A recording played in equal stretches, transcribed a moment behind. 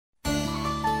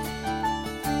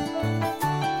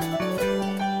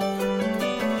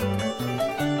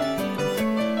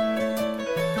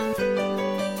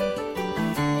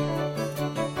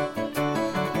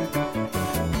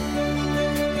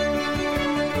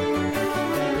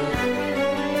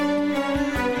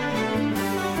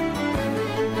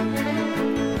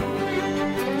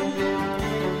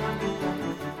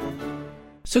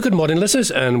So good morning,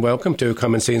 listeners, and welcome to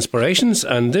Come and See Inspirations,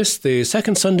 and this, the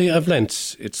second Sunday of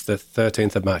Lent. It's the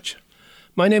 13th of March.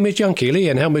 My name is John Keeley,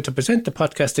 and help me to present the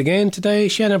podcast again today,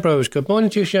 Shane Ambrose. Good morning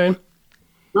to you, Shane.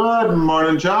 Good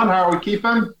morning, John. How are we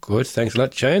keeping? Good, thanks a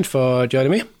lot, Shane, for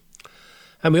joining me.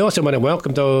 And we also want to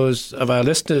welcome those of our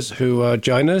listeners who are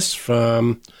joining us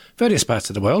from various parts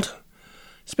of the world,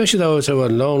 especially those who are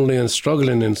lonely and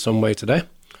struggling in some way today.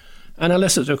 And our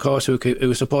listeners, of course,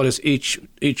 who support us each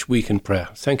week in prayer.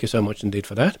 Thank you so much indeed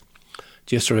for that.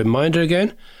 Just a reminder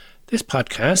again, this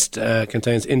podcast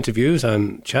contains interviews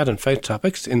on chat and faith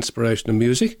topics, inspirational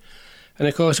music, and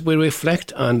of course we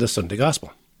reflect on the Sunday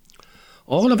Gospel.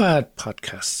 All of our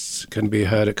podcasts can be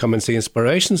heard at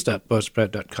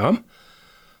comeandsee-inspirations.buzzsprout.com.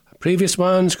 Previous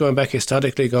ones, going back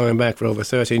for over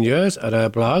 13 years, at our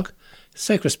blog,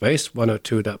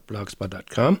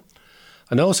 sacredspace102.blogspot.com.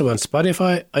 And also on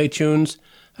Spotify, iTunes,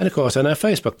 and of course on our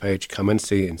Facebook page, Come and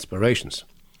See Inspirations.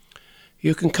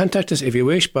 You can contact us if you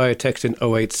wish by texting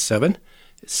 087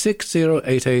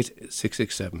 6088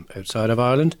 667. Outside of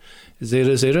Ireland,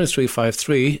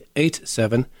 00353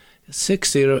 87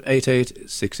 6088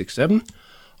 667,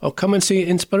 or Come and See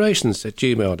Inspirations at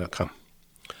gmail.com.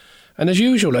 And as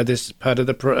usual at this part of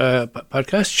the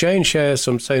podcast, Shane shares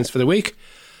some sayings for the week.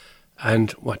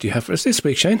 And what do you have for us this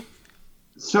week, Shane?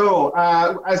 So,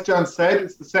 as John said,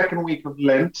 it's the second week of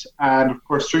Lent, and of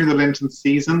course, during the Lenten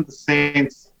season, the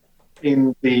saints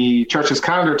in the church's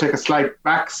calendar take a slight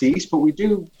backseat, but we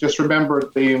do just remember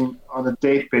them on a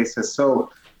date basis. So,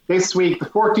 this week, the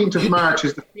 14th of March,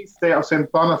 is the feast day of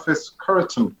St. Boniface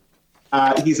Cureton.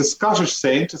 He's a Scottish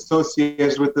saint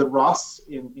associated with the Ross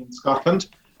in Scotland.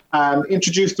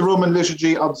 Introduced the Roman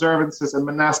liturgy, observances, and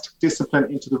monastic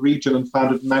discipline into the region, and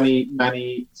founded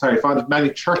many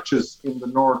churches in the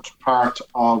north part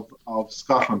of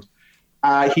Scotland.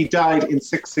 He died in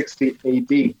 660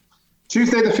 AD.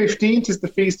 Tuesday the 15th is the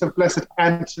feast of Blessed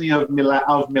Anthony of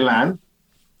Milan,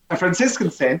 a Franciscan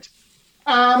saint.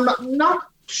 Not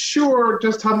sure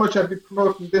just how much I'd be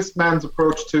promoting this man's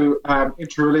approach to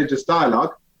interreligious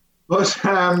dialogue, but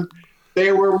he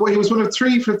was one of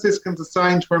three Franciscans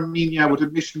assigned to Armenia with a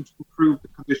mission to improve the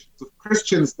conditions of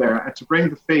Christians there and to bring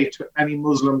the faith to any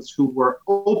Muslims who were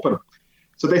open.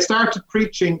 So they started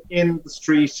preaching in the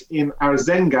street in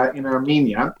Arzenga in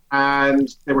Armenia,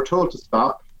 and they were told to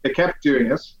stop. They kept doing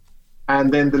it,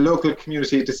 and then the local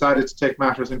community decided to take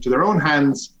matters into their own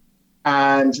hands,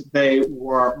 and they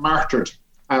were martyred.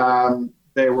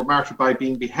 They were martyred by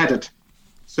being beheaded.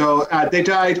 So they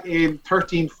died in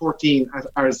 1314 at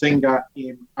Arzenga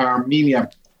in Armenia.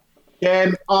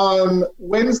 Then on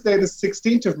Wednesday, the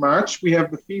 16th of March, we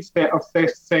have the feast day of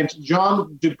Saint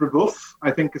John de Brebeuf,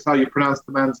 I think is how you pronounce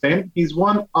the man's name. He's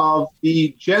one of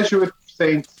the Jesuit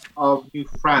saints of New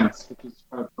France, which is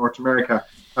North America,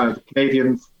 the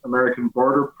Canadian-American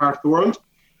border part of the world.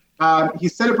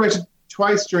 He's celebrated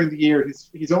twice during the year.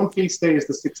 His own feast day is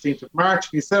the 16th of March.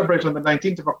 He's celebrated on the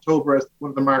 19th of October as one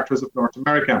of the martyrs of North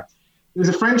America. He was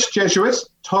a French Jesuit,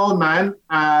 tall man,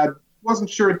 wasn't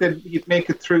sure that he'd make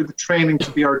it through the training to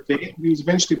be ordained. He was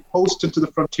eventually posted to the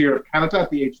frontier of Canada at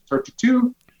the age of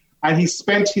 32, and he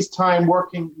spent his time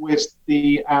working with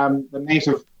the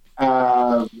native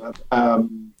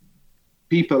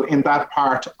people in that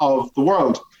part of the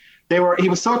world. He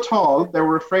was so tall, they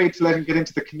were afraid to let him get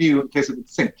into the canoe in case it would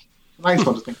sink. Nice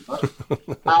one to think about.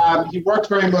 He worked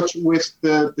very much with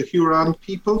the Huron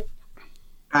people,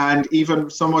 and even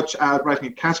so much writing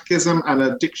a catechism and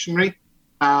a dictionary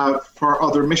for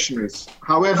other missionaries.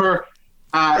 However,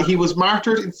 he was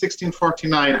martyred in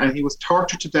 1649, and he was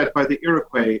tortured to death by the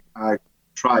Iroquois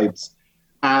tribes.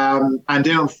 And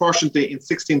then, unfortunately, in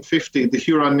 1650, the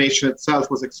Huron nation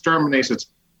itself was exterminated,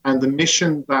 and the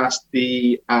mission that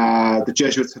the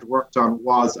Jesuits had worked on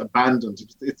was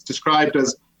abandoned. It's described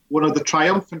as one of the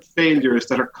triumphant failures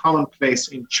that are commonplace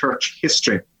in church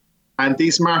history. And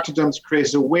these martyrdoms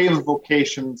created a wave of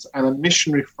vocations and a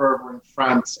missionary fervour in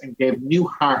France, and gave new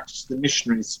heart to the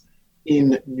missionaries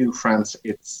in New France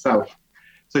itself.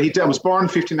 So he was born in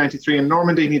 1593 in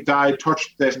Normandy, and he died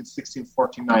tortured to death in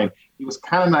 1649. He was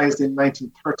canonized in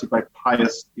 1930 by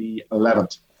Pius XI.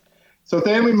 So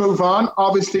then we move on.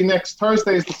 Obviously, next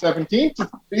Thursday is the 17th, the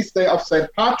feast day of St.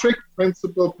 Patrick,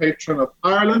 principal patron of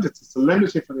Ireland. It's a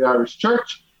solemnity for the Irish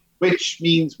Church, which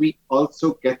means we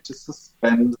also get to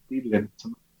suspend the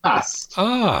Lenten fast.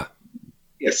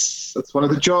 Yes, that's one of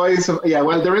the joys of... Yeah,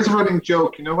 well, there is a running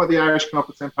joke. You know what the Irish come up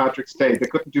with St. Patrick's Day? They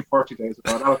couldn't do 40 days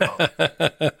without alcohol.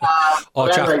 Or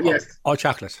chocolate. Or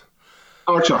chocolate.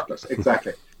 Or chocolate,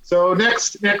 exactly. So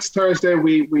next Thursday,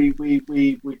 we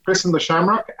christen the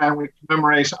Shamrock, and we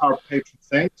commemorate our patron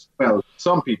saint. Well,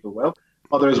 some people will.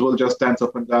 Others will just dance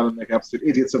up and down and make absolute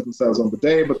idiots of themselves on the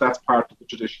day, but that's part of the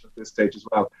tradition at this stage as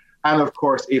well. And of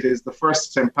course, it is the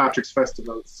first St. Patrick's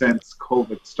Festival since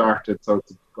COVID started, so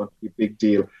it's going to be a big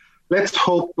deal. Let's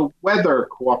hope the weather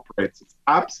cooperates. It's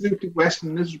absolutely wet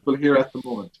and miserable here at the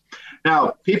moment.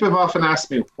 Now, people have often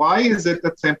asked me, why is it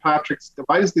that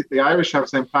why does the Irish have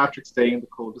St. Patrick's Day in the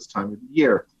coldest time of the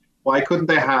year? Why couldn't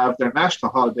they have their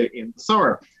national holiday in the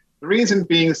summer? The reason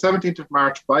being the 17th of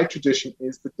March, by tradition,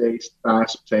 is the date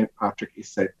that St. Patrick is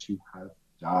said to have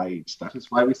died. That is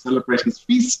why we celebrate his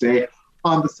feast day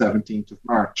on the 17th of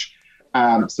March.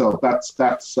 So that's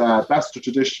the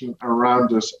tradition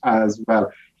around it as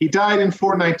well. He died in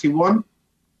 491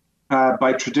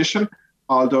 by tradition,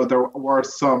 although there were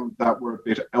some that were a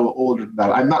bit older than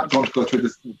that. I'm not going to go through the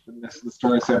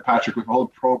story of St. Patrick. We have a whole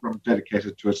program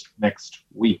dedicated to it next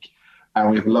week. And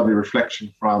we have a lovely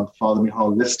reflection from Father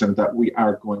Micheál Liston that we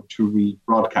are going to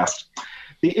rebroadcast.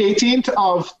 The 18th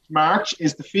of March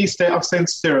is the feast day of St.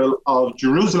 Cyril of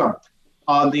Jerusalem.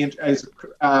 As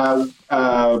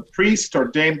a priest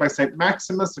ordained by St.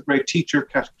 Maximus, a great teacher of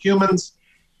catechumens,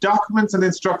 documents and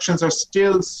instructions are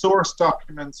still source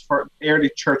documents for early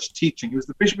church teaching. He was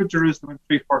the Bishop of Jerusalem in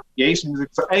 348 and he was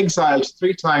exiled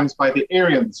 3 times by the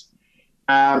Arians.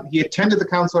 He attended the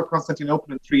Council of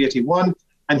Constantinople in 381.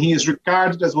 And he is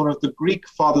regarded as one of the Greek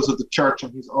fathers of the church,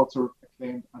 and he's also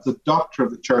acclaimed as a doctor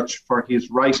of the church for his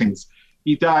writings.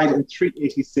 He died in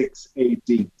 386 AD.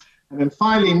 And then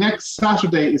finally, next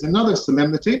Saturday is another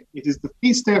solemnity. It is the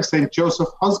feast day of St. Joseph,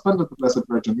 husband of the Blessed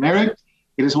Virgin Mary.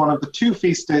 It is one of the 2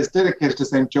 feast days dedicated to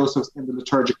St. Joseph in the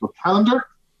liturgical calendar.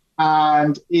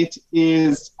 And it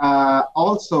is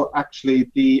also actually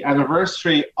the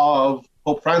anniversary of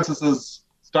Pope Francis's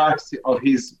start of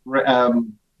his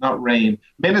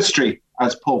ministry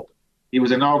as Pope. He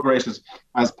was inaugurated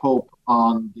as Pope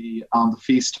on the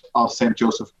feast of St.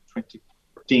 Joseph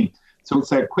 2014. So we'll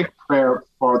say a quick prayer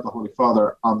for the Holy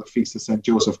Father on the feast of St.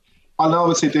 Joseph. And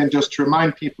obviously then just to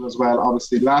remind people as well,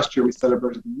 obviously last year we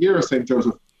celebrated the year of St.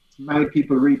 Joseph. Many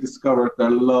people rediscovered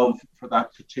their love for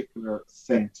that particular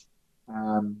saint.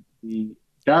 The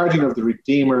guardian of the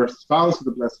Redeemer, spouse of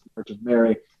the Blessed Virgin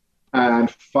Mary,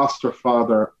 and foster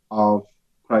father of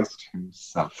Christ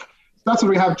himself. So that's what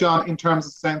we have, John, in terms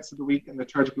of Saints of the Week and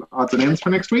liturgical odds and ends for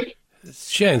next week.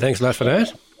 Shane, thanks a lot for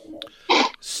that.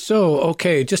 So,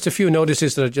 okay, just a few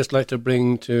notices that I'd just like to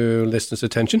bring to listeners'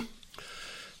 attention.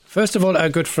 First of all, our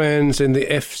good friends in the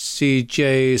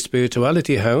FCJ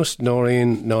Spirituality House,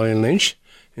 Noreen Lynch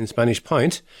in Spanish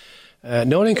Point.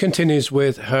 Noreen continues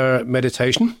with her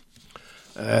meditation.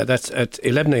 That's at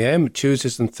 11 a.m.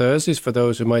 Tuesdays and Thursdays for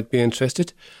those who might be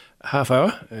interested. Half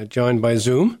hour, joined by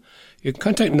Zoom. You can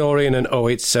contact Noreen on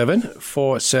 087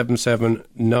 477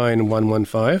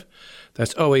 9115.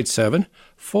 That's 087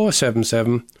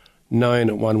 477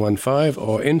 9115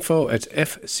 or info at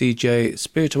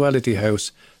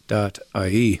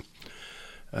fcjspiritualityhouse.ie.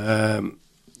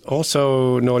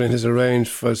 Also, Noreen has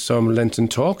arranged for some Lenten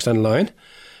talks online.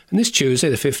 And this Tuesday,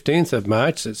 the 15th of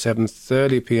March at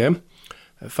 7:30 p.m.,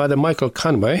 Father Michael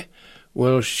Conway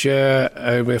will share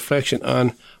a reflection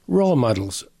on role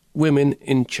models, women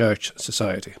in church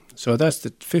society. So that's the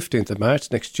 15th of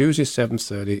March, next Tuesday,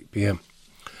 7:30 p.m.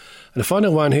 And the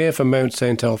final one here from Mount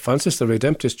St. Alphonsus, the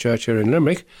Redemptorist Church here in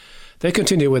Limerick. They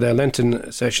continue with their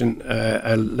Lenten session,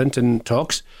 Lenten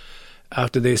talks,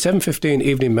 after the 7:15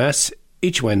 evening Mass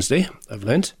each Wednesday of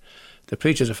Lent. The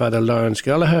preachers are Father Lawrence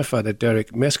Gallagher, Father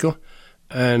Derek Meskel,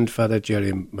 and Father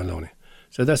Jerry Maloney.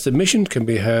 So that's the mission, can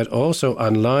be heard also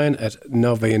online at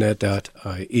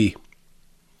novena.ie.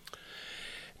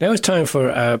 Now it's time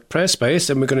for our prayer space,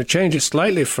 and we're going to change it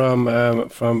slightly from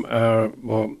our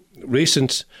more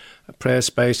recent prayer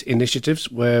space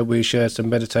initiatives, where we shared some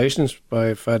meditations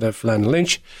by Father Flann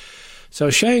Lynch. So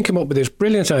Shane came up with this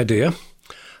brilliant idea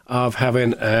of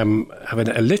having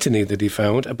a litany that he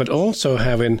found, but also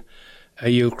having a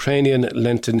Ukrainian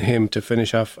Lenten hymn to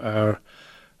finish off our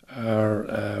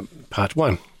part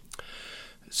 1.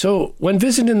 So, when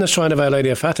visiting the Shrine of Our Lady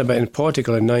of Fatima in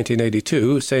Portugal in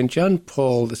 1982, St. John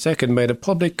Paul II made a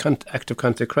public act of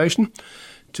consecration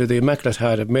to the Immaculate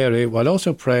Heart of Mary, while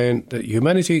also praying that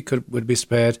humanity would be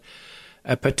spared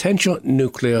a potential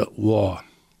nuclear war.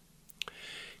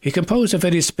 He composed a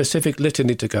very specific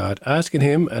litany to God, asking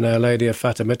him and Our Lady of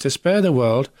Fatima to spare the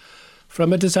world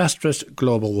from a disastrous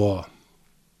global war.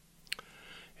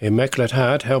 Immaculate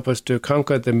Heart, help us to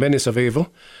conquer the menace of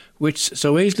evil, which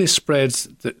so easily spreads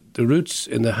the roots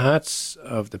in the hearts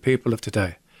of the people of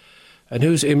today, and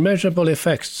whose immeasurable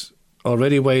effects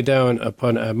already weigh down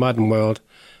upon our modern world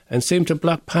and seem to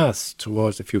block paths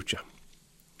towards the future.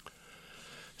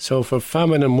 So for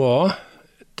famine and war,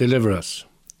 deliver us.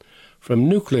 From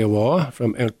nuclear war,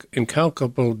 from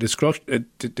incalculable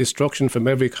destruction from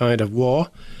every kind of war,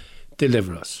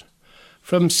 deliver us.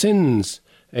 From sins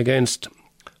against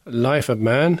life of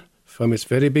man from its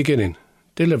very beginning,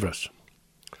 deliver us.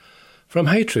 From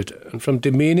hatred and from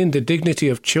demeaning the dignity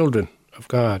of children of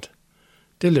God,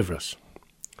 deliver us.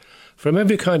 From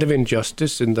every kind of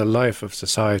injustice in the life of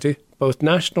society, both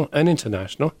national and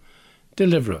international,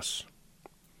 deliver us.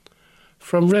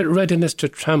 From readiness to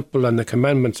trample on the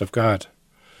commandments of God,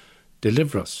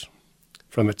 deliver us.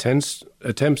 From attempts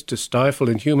to stifle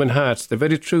in human hearts the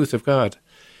very truth of God,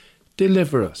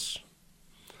 deliver us.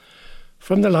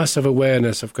 From the loss of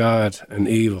awareness of God and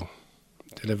evil,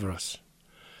 deliver us.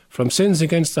 From sins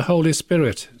against the Holy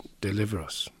Spirit, deliver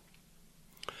us.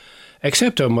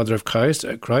 Accept, O Mother of Christ,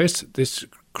 this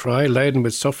cry laden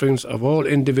with sufferings of all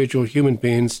individual human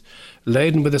beings,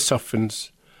 laden with the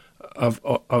sufferings of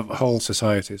whole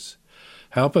societies.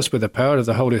 Help us with the power of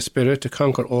the Holy Spirit to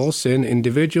conquer all sin,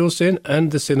 individual sin,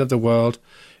 and the sin of the world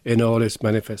in all its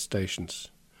manifestations.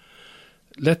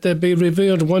 Let there be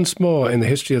revealed once more in the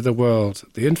history of the world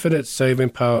the infinite saving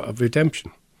power of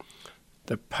redemption,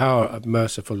 the power of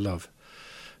merciful love.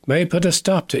 May it put a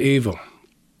stop to evil.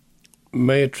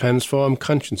 May it transform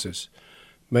consciences.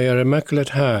 May your immaculate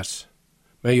heart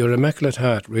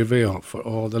reveal for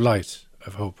all the light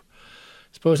of hope.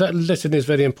 I suppose that litany is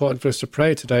very important for us to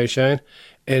pray today, Shane,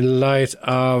 in light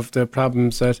of the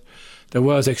problems that the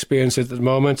world's experiencing at the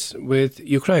moment with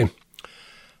Ukraine.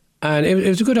 And it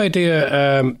was a good idea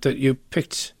that you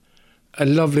picked a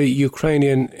lovely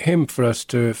Ukrainian hymn for us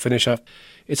to finish up.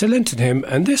 It's a Lenten hymn,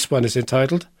 and this one is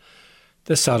entitled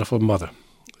The Sorrowful Mother.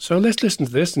 So let's listen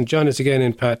to this and join us again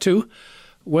in part 2,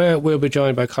 where we'll be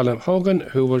joined by Colin Hogan,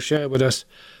 who will share with us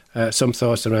some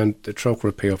thoughts around the Trócaire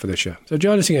repeal for this year. So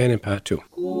join us again in part 2.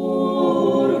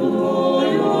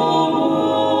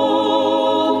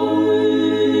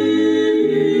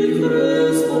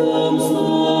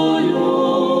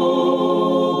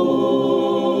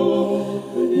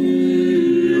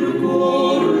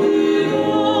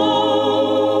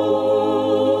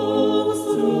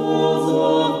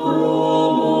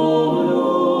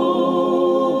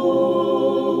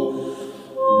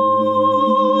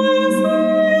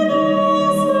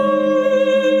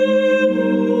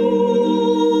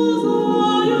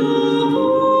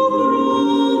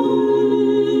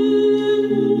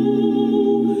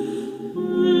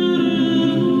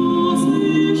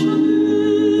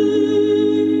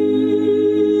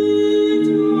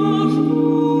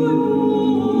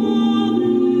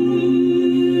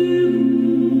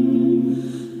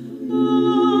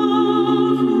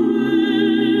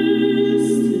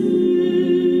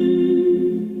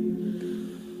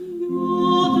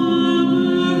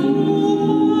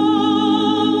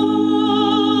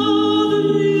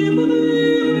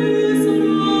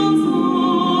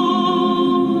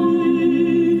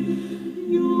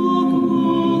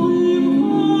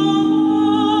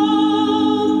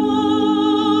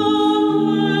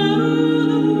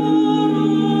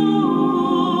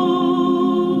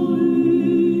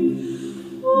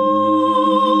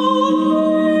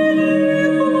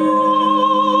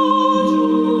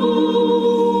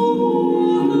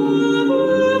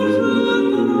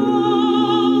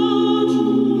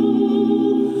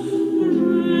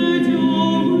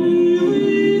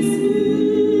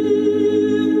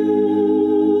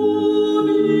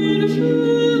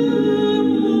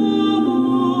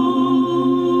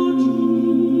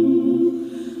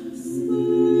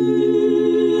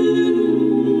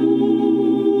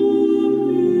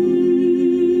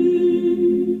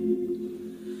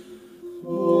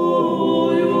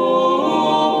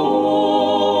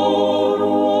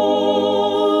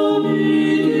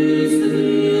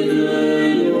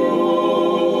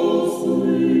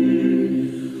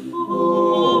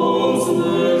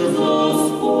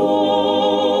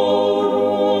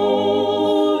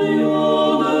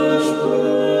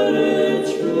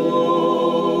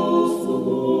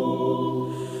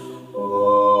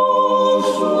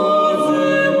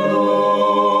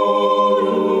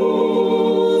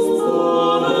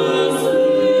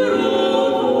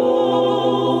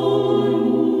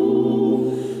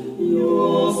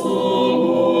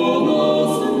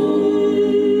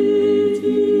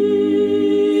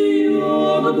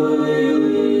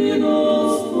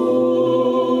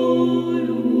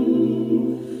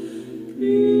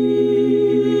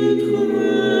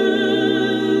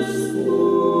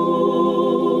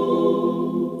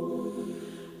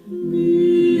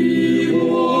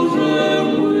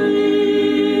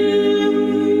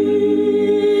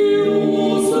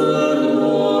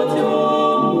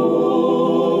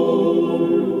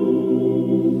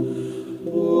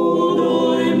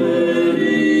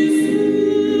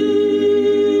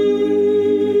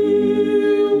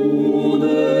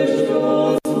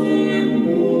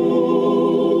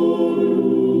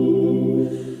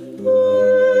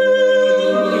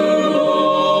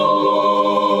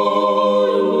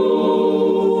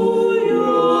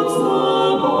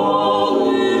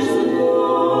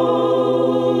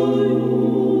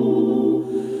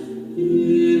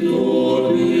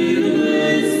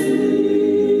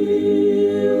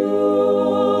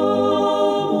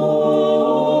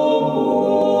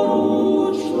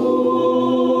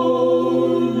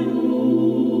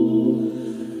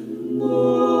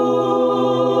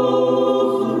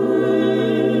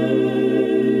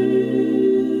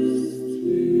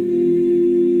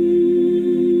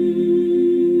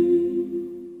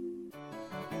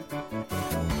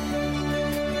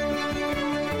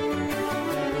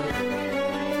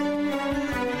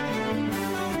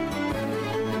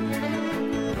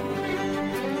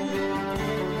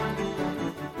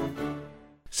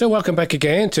 So welcome back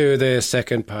again to the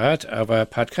second part of our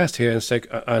podcast here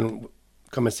on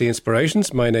Come and See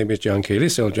Inspirations. My name is John Keeley,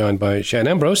 still joined by Shane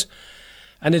Ambrose.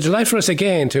 And it's a delight for us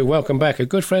again to welcome back a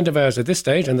good friend of ours at this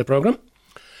stage in the programme,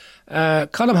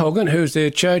 Colm Hogan, who's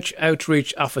the Church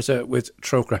Outreach Officer with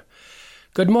Trócaire.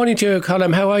 Good morning to you,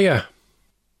 Colm. How are you?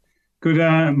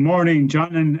 Good morning,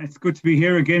 John, and it's good to be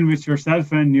here again with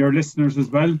yourself and your listeners as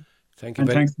well. Thank you.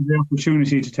 And thanks for the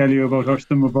opportunity to tell you about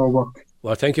some of our work.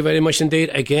 Well, thank you very much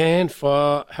indeed again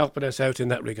for helping us out in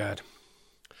that regard.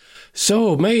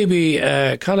 So maybe,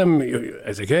 Colm,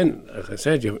 as I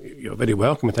said, you're very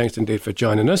welcome, and thanks indeed for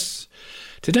joining us.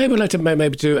 Today we'd like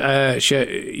to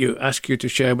ask you to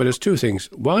share with us two things.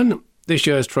 One, this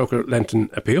year's Trócaire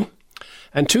Lenten Appeal,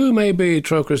 and two, maybe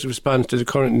Trócaire's response to the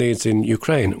current needs in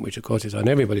Ukraine, which of course is on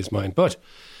everybody's mind. But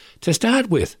to start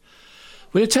with,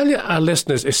 will you tell our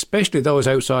listeners, especially those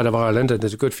outside of Ireland, and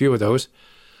there's a good few of those,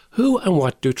 who and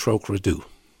what do Trócaire do?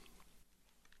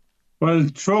 Well,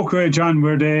 Trócaire, John,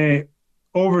 we're the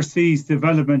overseas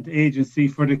development agency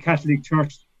for the Catholic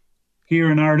Church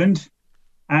here in Ireland.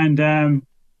 And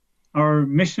our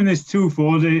mission is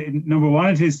twofold. Number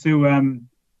one, it is to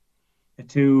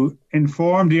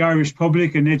inform the Irish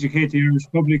public and educate the Irish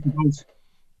public about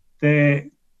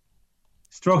the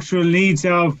structural needs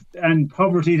of and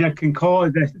poverty that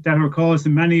are caused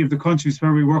in many of the countries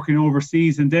where we're working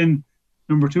overseas. And then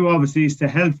number two, obviously, is to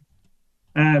help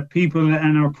people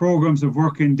and our programs of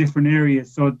work in different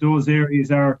areas. So those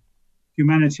areas are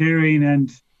humanitarian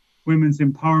and women's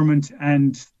empowerment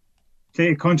and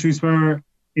countries where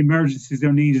emergencies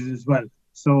are needed as well.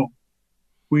 So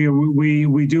we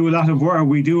do a lot of work.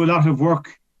 We do a lot of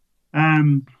work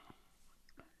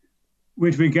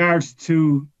with regards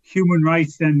to human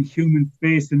rights and human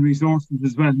space and resources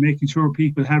as well, making sure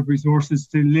people have resources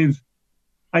to live.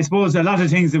 I suppose a lot of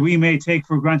things that we may take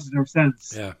for granted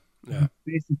ourselves. Yeah.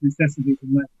 Basic necessities as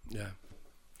well. Yeah.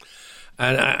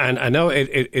 And I know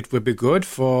it would be good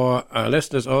for our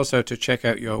listeners also to check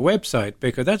out your website,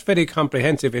 because that's very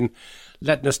comprehensive in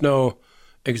letting us know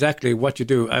exactly what you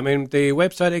do. I mean, the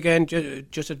website again,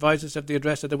 just advise us of the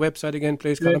address of the website again,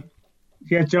 please, Colm.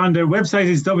 Yeah, John, the website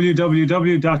is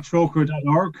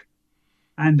www.trócaire.org.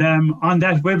 And on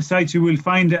that website, you will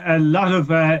find a lot of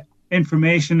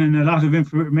information about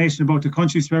the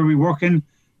countries where we work in.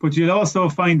 But you'll also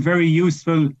find very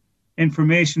useful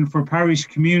information for parish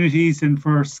communities and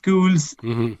for schools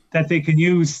that they can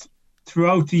use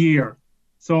throughout the year.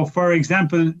 So, for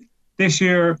example, this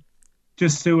year,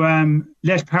 just to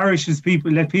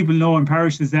let people know in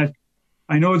parishes that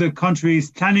I know the country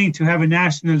is planning to have a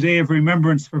National Day of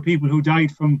Remembrance for people who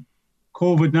died from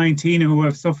COVID-19 and who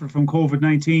have suffered from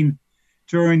COVID-19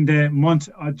 during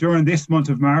this month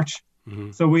of March.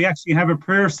 So we actually have a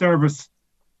prayer service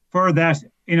for that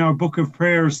in our book of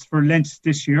prayers for Lent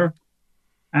this year.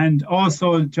 And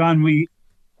also, John, we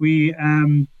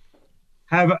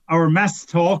have our Mass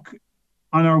talk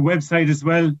on our website as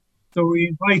well. So we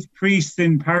invite priests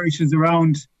in parishes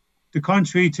around the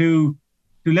country to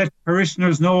let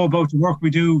parishioners know about the work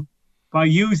we do by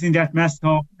using that Mass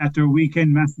talk at their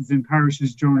weekend Masses in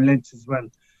parishes during Lent as well.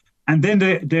 And then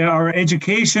our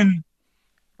education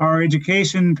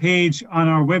page on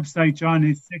our website, John,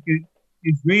 is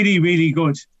really, really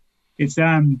good. It's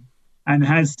and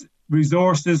has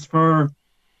resources for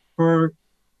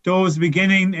those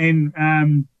beginning in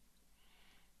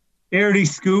early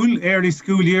school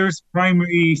years,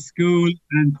 primary school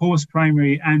and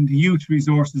post-primary, and youth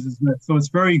resources as well. So it's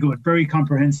very good, very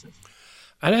comprehensive.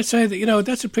 And I'd say that,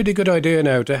 that's a pretty good idea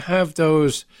now to have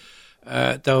those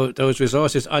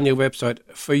resources on your website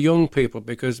for young people,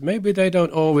 because maybe they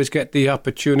don't always get the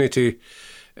opportunity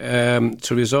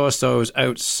to resource those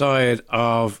outside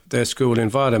of their school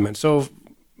environment. So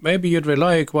maybe you'd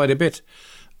rely quite a bit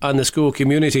on the school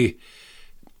community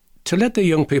to let the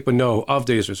young people know of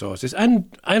these resources. And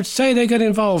I'd say they get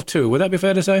involved too. Would that be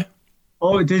fair to say?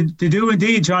 Oh, they do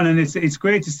indeed, John. And it's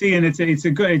great to see, and it's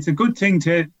a good thing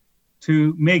to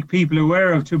make people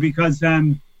aware of too, because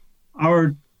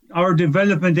our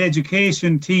development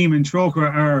education team in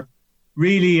Trócaire are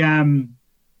really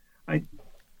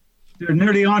they're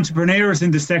nearly entrepreneurs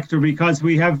in the sector, because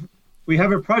we have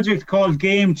a project called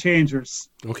Game Changers.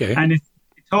 Okay. And it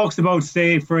talks about,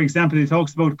 say, for example, it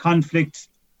talks about conflict.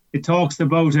 It talks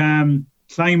about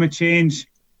climate change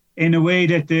in a way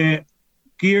that they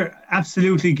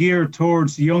absolutely geared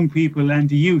towards young people and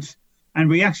the youth. And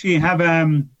we actually have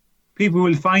people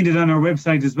will find it on our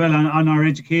website as well, on our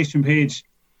education page,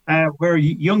 where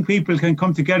young people can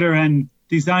come together and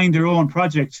design their own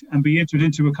project and be entered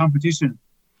into a competition.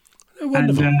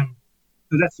 Wonderful. And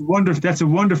so that's a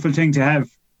wonderful thing to have.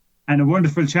 and a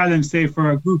wonderful challenge, say,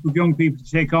 for a group of young people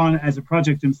to take on as a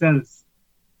project themselves.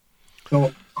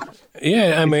 So,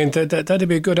 yeah, I mean, that'd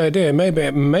be a good idea.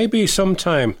 Maybe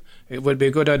sometime it would be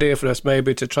a good idea for us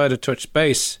maybe to try to touch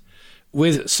base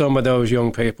with some of those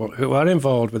young people who are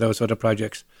involved with those other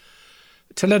projects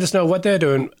to let us know what they're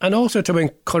doing, and also to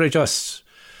encourage us,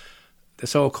 the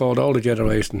so-called older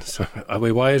generation. So are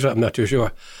we wiser? I'm not too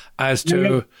sure as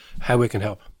to how we can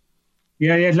help.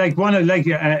 Yeah, like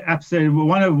absolutely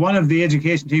one of the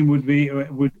education team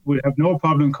would have no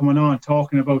problem coming on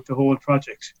talking about the whole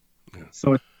project. Yeah.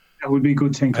 So that would be a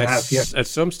good thing to have. Yeah. At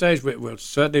some stage, we'll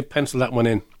certainly pencil that one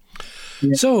in.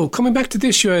 Yeah. So, coming back to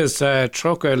this year's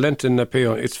Trócaire Lenten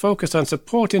appeal, it's focused on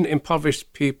supporting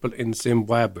impoverished people in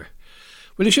Zimbabwe.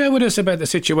 Will you share with us about the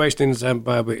situation in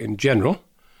Zimbabwe in general,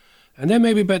 and then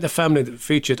maybe about the family that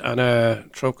featured on our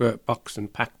Trócaire box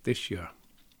and pack this year?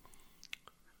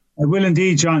 I will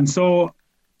indeed, John. So,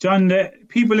 John, the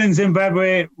people in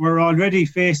Zimbabwe were already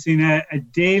facing a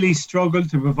daily struggle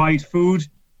to provide food,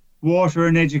 water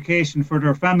and education for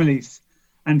their families,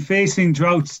 and facing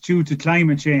droughts due to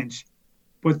climate change.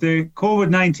 But the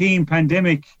COVID-19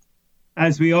 pandemic,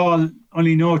 as we all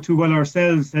only know too well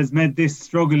ourselves, has made this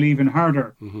struggle even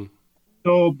harder. Mm-hmm.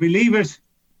 So believe it,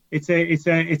 it's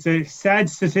a sad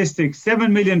statistic.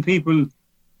 7 million people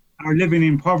are living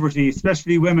in poverty,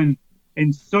 especially women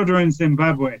in southern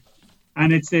Zimbabwe.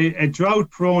 And it's a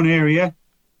drought-prone area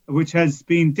which has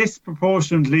been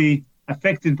disproportionately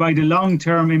affected by the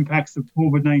long-term impacts of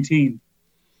COVID-19.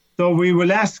 So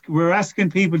we're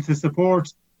asking people to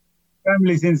support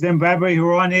families in Zimbabwe who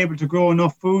are unable to grow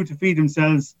enough food to feed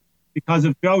themselves because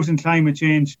of drought and climate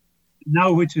change,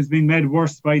 now which has been made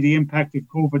worse by the impact of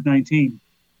COVID-19.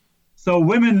 So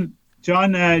women,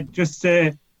 John,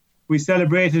 we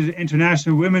celebrated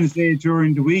International Women's Day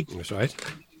during the week. That's right.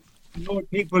 You know,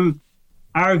 people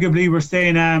arguably were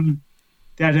saying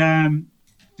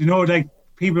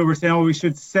people were saying, we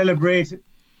should celebrate,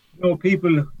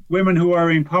 women who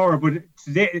are in power. But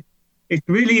today, it's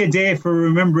really a day for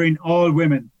remembering all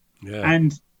women. Yeah.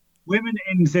 And women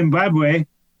in Zimbabwe,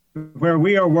 where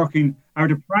we are working, are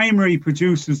the primary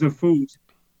producers of food.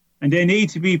 And they need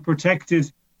to be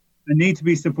protected and need to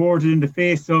be supported in the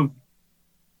face of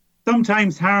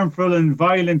sometimes harmful and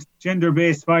violent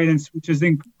gender-based violence,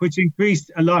 which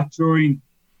increased a lot during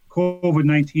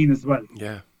COVID-19 as well.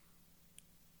 Yeah.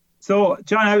 So,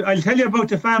 John, I'll tell you about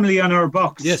the family on our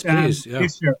box. Yes, please.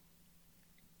 This year.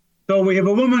 So we have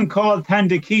a woman called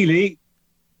Thandikile.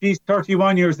 She's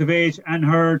 31 years of age, and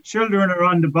her children are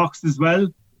on the box as well.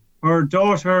 Her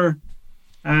daughter,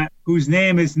 whose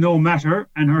name is No Matter,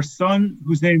 and her son,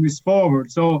 whose name is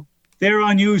Forward. So they're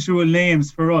unusual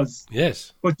names for us.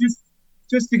 Yes. But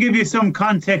just to give you some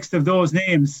context of those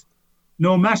names,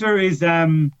 No Matter is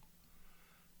the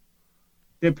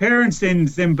parents in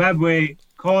Zimbabwe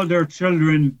call their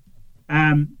children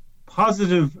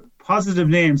positive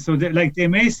names. So they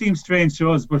may seem strange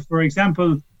to us, but for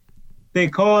example, they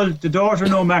called the daughter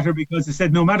No Matter because they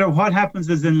said no matter what happens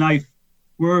in life,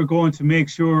 we're going to make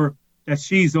sure that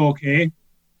she's okay.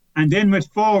 And then with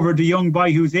Forward, the young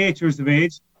boy who's 8 years of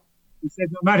age, he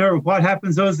said no matter what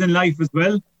happens us in life as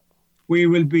well, we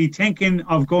will be thinking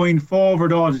of going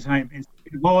forward all the time in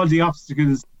spite of all the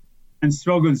obstacles and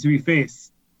struggles we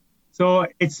face. So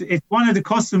it's one of the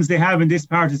customs they have in this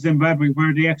part of Zimbabwe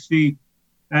where they actually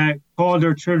call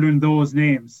their children those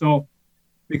names. So,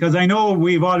 because I know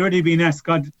we've already been asked,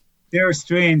 God, they're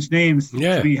strange names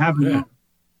to be having. Yeah.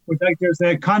 But there's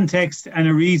a context and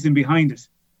a reason behind it.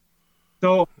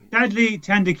 So sadly,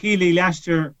 Thandikile last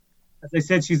year, as I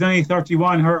said, she's only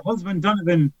 31. Her husband,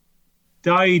 Donovan,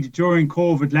 died during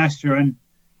COVID last year. And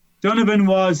Donovan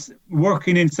was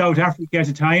working in South Africa at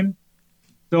the time.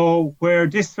 So where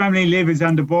this family live is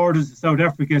on the borders of South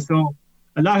Africa. So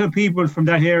a lot of people from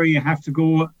that area have to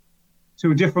go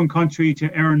to a different country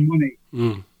to earn money,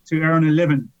 to earn a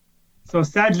living. So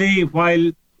sadly,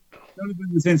 while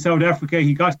Donovan was in South Africa,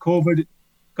 he got COVID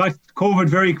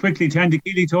very quickly.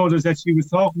 Thandikile told us that she was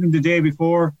talking to him the day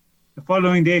before. The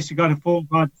following day, she got a phone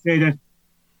call to say that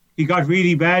he got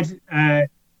really bad a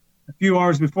few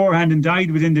hours beforehand and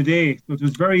died within the day. So it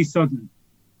was very sudden.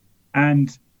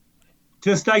 And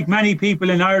just like many people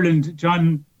in Ireland,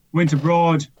 John went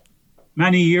abroad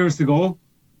many years ago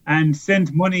and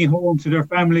sent money home to their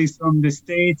families from the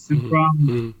States and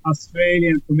from Australia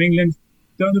and from England.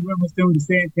 Donovan was doing the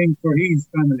same thing for his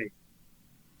family.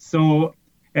 So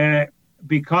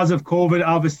because of COVID,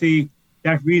 obviously,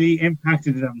 that really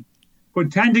impacted them. But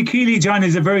Thandikile, John,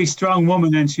 is a very strong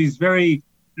woman and she's very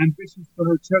ambitious for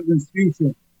her children's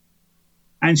future.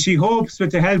 And she hopes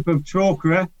with the help of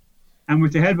Trócaire and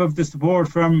with the help of the support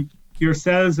from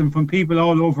yourselves and from people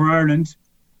all over Ireland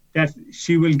that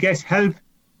she will get help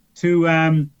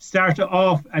to start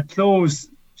off a clothes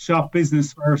shop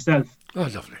business for herself. Oh,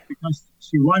 lovely. Because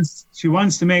she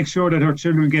wants to make sure that her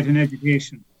children get an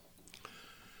education.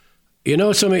 You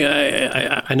know something,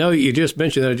 I know you just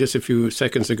mentioned that just a few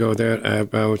seconds ago there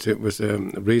about it was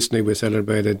recently we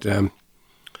celebrated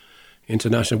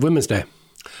International Women's Day.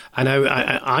 And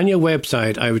I on your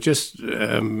website, I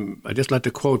just like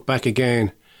to quote back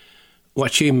again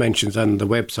what she mentions on the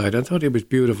website. I thought it was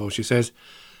beautiful. She says,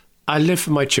 "I live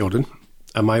for my children,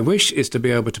 and my wish is to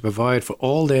be able to provide for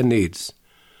all their needs.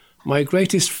 My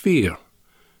greatest fear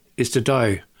is to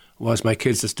die whilst my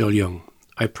kids are still young.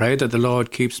 I pray that the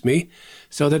Lord keeps me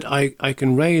so that I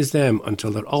can raise them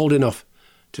until they're old enough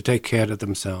to take care of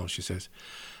themselves," she says.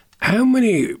 How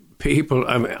many people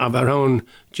of our own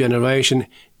generation,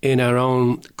 in our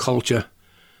own culture,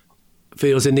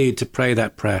 feels a need to pray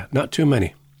that prayer? Not too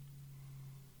many.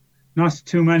 Not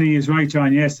too many is right,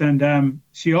 John, yes. And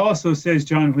she also says,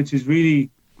 John, which is really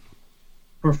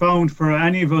profound for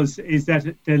any of us, is that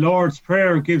the Lord's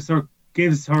Prayer gives her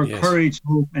yes. courage,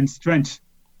 hope and strength.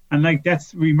 And like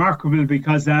that's remarkable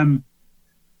because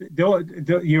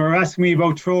you were asking me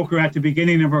about Trócaire at the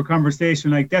beginning of our conversation.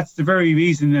 Like that's the very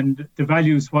reason and the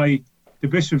values why the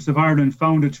Bishops of Ireland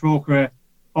founded Trócaire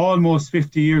almost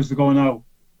 50 years ago now.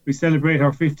 We celebrate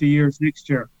our 50 years next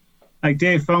year. Like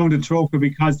they founded Trócaire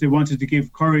because they wanted to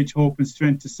give courage, hope and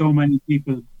strength to so many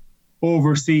people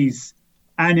overseas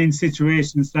and in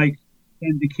situations like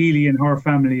Glenda Keely and her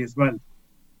family as well.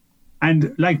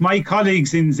 And like my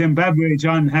colleagues in Zimbabwe,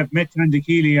 John, have met Glenda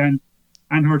Keely and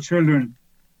her children.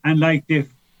 And like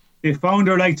they found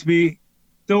her like to be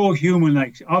so human.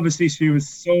 Like obviously she was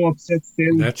so upset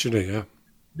still. Naturally, yeah.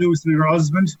 Losing her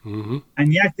husband. Mm-hmm.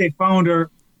 And yet they found her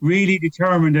really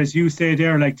determined, as you say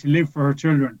there, like to live for her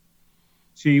children.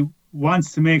 She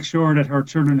wants to make sure that her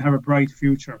children have a bright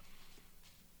future.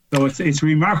 So it's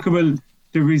remarkable.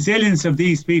 The resilience of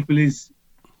these people is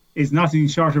nothing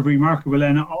short of remarkable,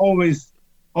 and always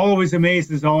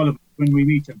amazes all of us when we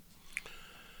meet them.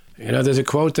 You know, there's a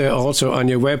quote there also on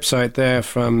your website there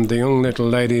from the young little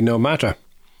lady, No Matter,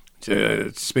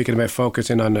 speaking about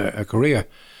focusing on a career.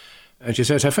 And she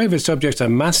says her favourite subjects are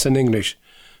maths and English,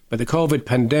 but the COVID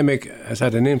pandemic has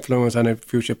had an influence on her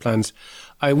future plans.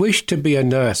 I wish to be a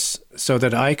nurse so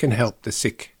that I can help the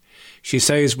sick, she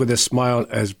says with a smile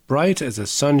as bright as the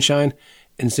sunshine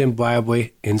in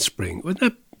Zimbabwe in spring. Wasn't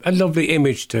that a lovely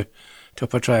image to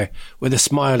portray, with a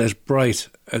smile as bright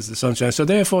as the sunshine? So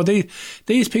therefore,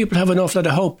 these people have an awful lot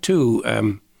of hope too,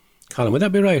 Colin. Would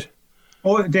that be right?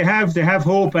 Oh, they have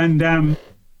hope, and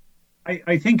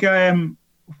I think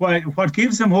what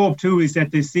gives them hope too is that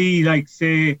they see, like,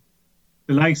 say,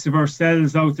 the likes of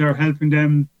ourselves out there helping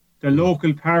them, the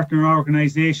local partner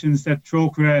organisations that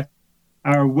Trócaire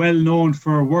are well known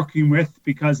for working with,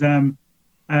 because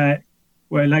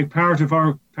like part of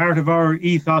our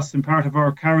ethos and part of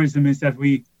our charism is that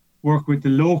we work with the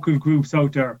local groups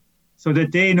out there so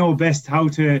that they know best how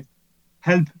to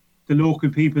help the local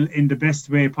people in the best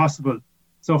way possible.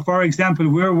 So, for example,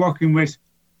 we're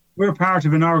part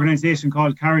of an organisation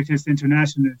called Caritas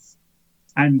Internationalis,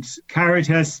 and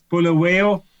Caritas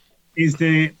Bulawayo is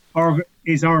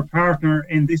our partner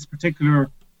in this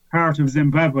particular part of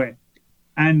Zimbabwe.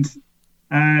 And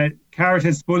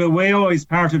Caritas Bulawayo is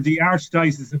part of the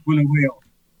Archdiocese of Bulawayo.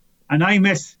 And I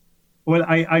met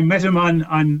him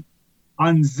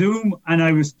on Zoom, and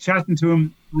I was chatting to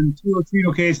him on 2 or 3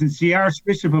 occasions, the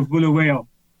Archbishop of Bulawayo.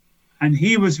 And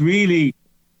he was really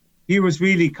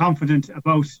confident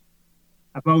about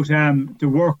the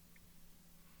work.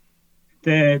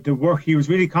 The work, he was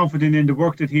really confident in the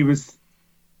work that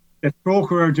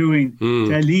Trócaire are doing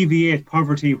to alleviate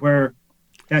poverty where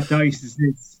that diocese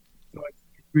is. So it's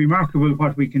remarkable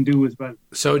what we can do as well.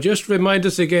 So just remind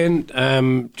us again,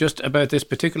 just about this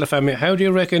particular family. How do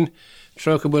you reckon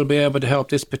Trócaire will be able to help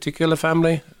this particular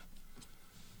family?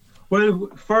 Well,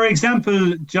 for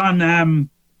example, John,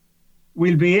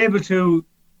 we'll be able to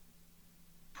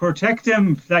protect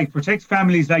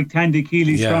families like Glenda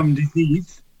Keely's from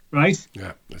disease, right?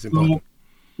 Yeah, that's important. So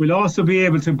we'll also be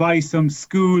able to buy some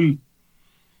school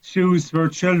shoes for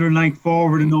children like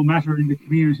Forward and No Matter in the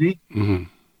community, and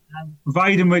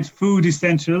provide them with food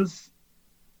essentials.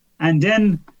 And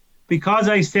then, because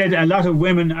I said a lot of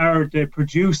women are the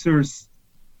producers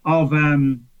of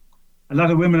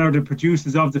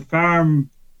the farm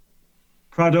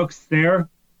products there,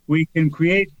 we can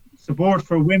create support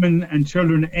for women and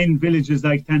children in villages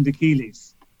like Glenda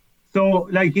Keely's. So,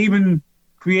 like, even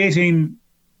creating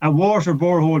a water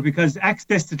borehole, because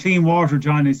access to clean water,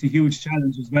 John, is a huge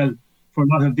challenge as well for a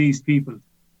lot of these people.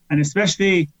 And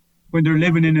especially when they're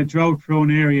living in a drought-prone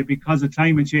area because of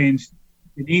climate change,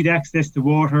 they need access to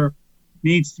water,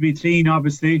 needs to be clean,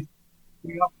 obviously.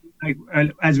 We're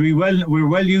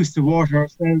well used to water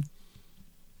ourselves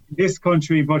in this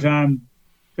country, but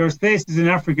there's places in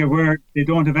Africa where they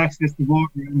don't have access to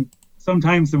water, and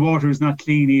sometimes the water is not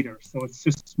clean either. So it's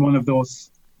just one of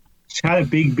those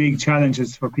big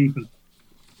challenges for people.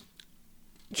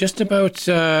 Just about,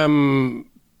 again,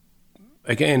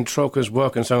 Trócair's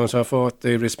work and so on and so forth,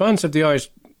 the response of the Irish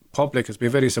public has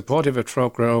been very supportive of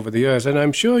Trócaire over the years, and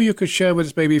I'm sure you could share with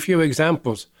us maybe a few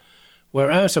examples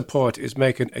where our support is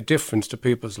making a difference to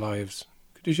people's lives.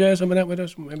 Could you share some of that with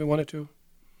us, maybe one or two?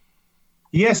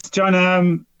 Yes,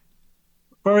 John.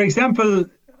 For example,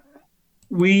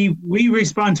 we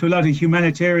respond to a lot of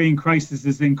humanitarian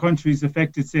crises in countries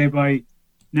affected, say, by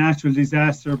natural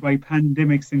disaster, by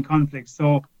pandemics and conflicts.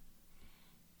 So,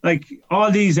 like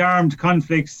all these armed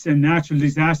conflicts and natural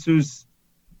disasters,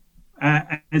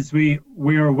 as we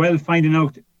are well finding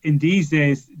out in these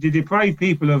days, they deprive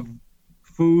people of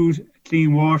food,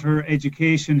 clean water,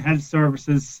 education, health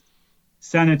services,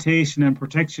 sanitation and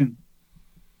protection.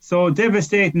 So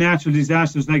devastating natural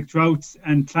disasters like droughts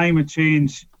and climate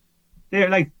change,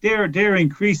 they're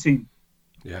increasing.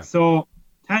 Yeah. So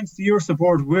thanks to your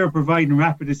support, we're providing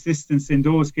rapid assistance in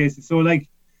those cases. So like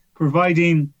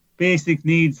providing basic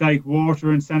needs like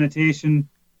water and sanitation,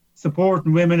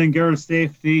 supporting women and girls'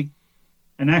 safety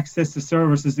and access to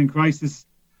services in crisis.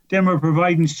 Then we're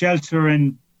providing shelter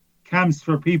and camps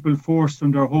for people forced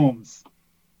from their homes.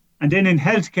 And then in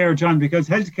healthcare, John, because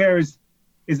healthcare is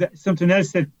something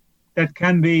else that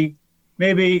can be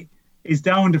maybe is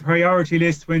down the priority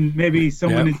list when maybe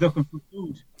someone is looking for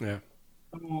food. Yeah.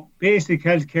 So basic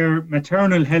healthcare,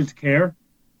 maternal healthcare,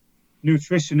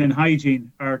 nutrition and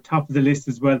hygiene are top of the list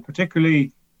as well,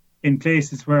 particularly in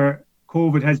places where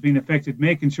COVID has been affected,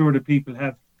 making sure that people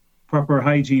have proper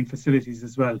hygiene facilities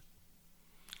as well.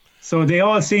 So they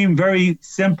all seem very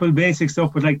simple, basic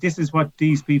stuff, but like this is what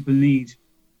these people need,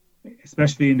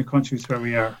 especially in the countries where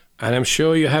we are. And I'm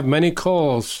sure you have many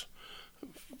calls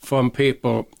from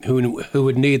people who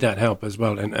would need that help as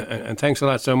well. And thanks a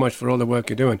lot so much for all the work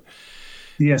you're doing.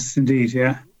 Yes, indeed,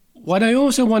 yeah. What I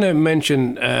also want to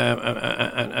mention,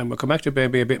 and we'll come back to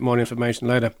maybe a bit more information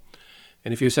later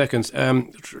in a few seconds,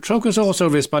 Trócaire is also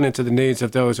responding to the needs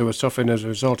of those who are suffering as a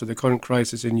result of the current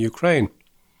crisis in Ukraine.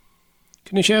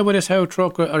 Can you share with us how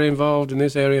Trócaire are involved in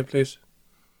this area, please?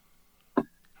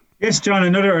 Yes, John,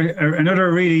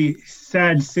 another really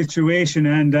sad situation,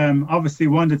 and obviously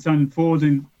one that's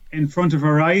unfolding in front of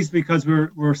our eyes because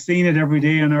we're seeing it every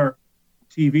day on our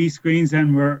TV screens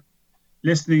and we're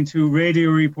listening to radio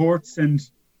reports. And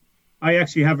I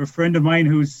actually have a friend of mine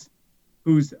who's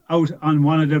out on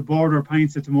one of the border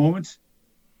points at the moment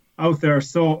out there.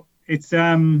 So it's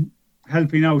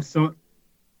helping out. So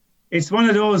it's one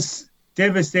of those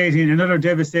another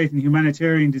devastating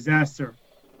humanitarian disaster.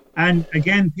 And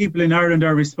again, people in Ireland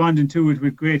are responding to it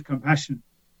with great compassion.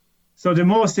 So the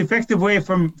most effective way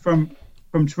from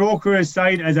Trócaire's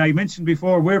side, as I mentioned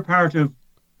before, we're part of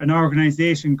an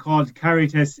organisation called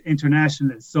Caritas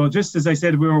International. So just as I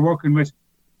said, we were working with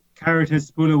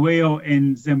Caritas Bulawayo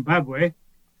in Zimbabwe.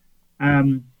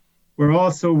 We're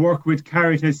also working with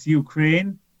Caritas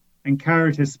Ukraine and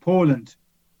Caritas Poland.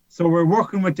 So we're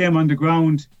working with them on the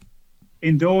ground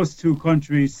in those two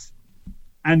countries.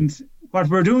 And what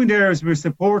we're doing there is we're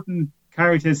supporting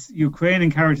Caritas Ukraine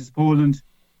and Caritas Poland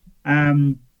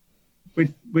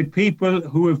with people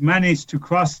who have managed to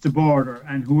cross the border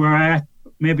and who are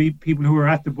maybe people who are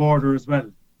at the border as well.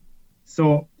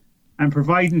 So I'm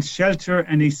providing shelter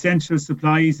and essential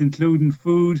supplies, including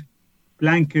food,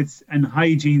 blankets and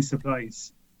hygiene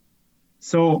supplies.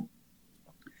 So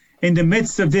in the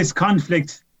midst of this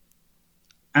conflict,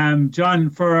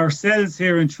 John, for ourselves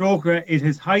here in Trócaire, it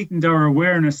has heightened our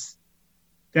awareness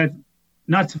that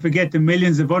not to forget the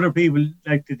millions of other people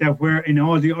like that we're in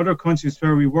all the other countries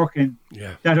where we work in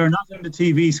that are not on the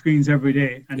TV screens every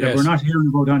day and that we're not hearing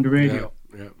about on the radio.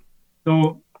 Yeah.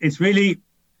 So it's really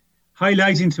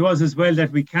highlighting to us as well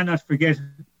that we cannot forget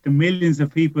the millions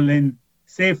of people in,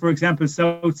 say, for example,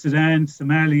 South Sudan,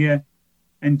 Somalia,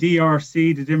 and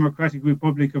DRC, the Democratic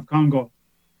Republic of Congo.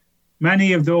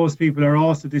 Many of those people are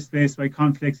also displaced by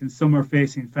conflicts and some are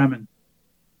facing famine.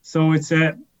 So it's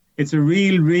a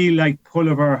real like pull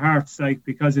of our hearts, like,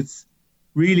 because it's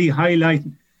really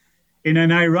highlighting, in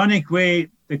an ironic way,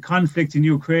 the conflict in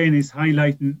Ukraine is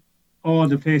highlighting all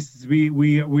the places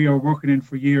we are working in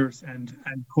for years and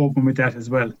coping with that as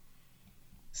well.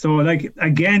 So like,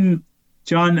 again,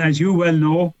 John, as you well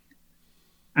know,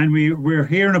 and we're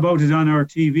hearing about it on our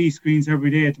TV screens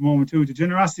every day at the moment too, the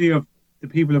generosity of the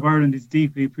people of Ireland is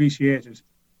deeply appreciated.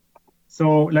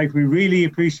 So, like, we really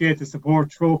appreciate the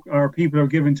support our people are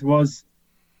giving to us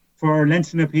for our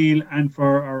Lenten appeal and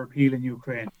for our appeal in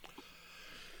Ukraine.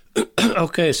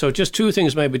 Okay, so just two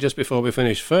things maybe just before we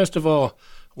finish. First of all,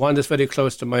 one that's very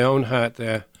close to my own heart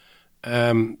there,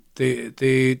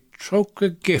 the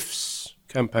Trócaire Gifts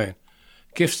campaign,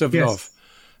 Gifts of Love,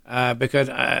 because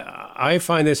I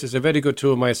find this is a very good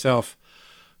tool myself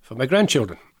for my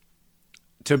grandchildren,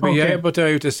 to be able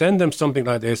to send them something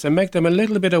like this and make them a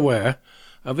little bit aware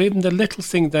of even the little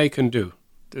thing they can do,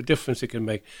 the difference it can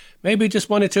make. Maybe just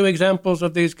one or two examples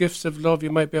of these gifts of love you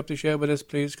might be able to share with us,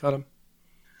 please, Colin.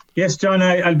 Yes, John,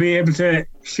 I'll be able to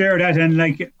share that,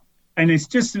 and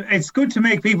it's good to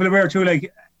make people aware too,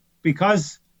 like,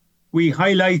 because we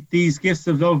highlight these gifts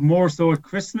of love more so at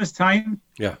Christmas time.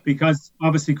 Yeah. Because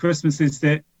obviously Christmas is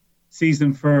the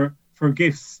season for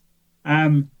gifts.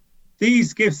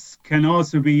 These gifts can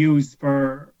also be used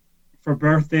for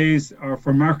birthdays or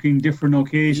for marking different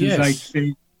occasions, like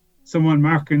say someone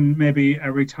marking maybe a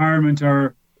retirement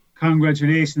or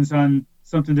congratulations on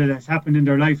something that has happened in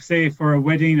their life, say for a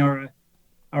wedding or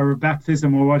a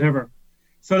baptism or whatever.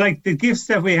 So like the gifts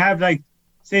that we have, like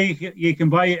say you can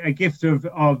buy a gift of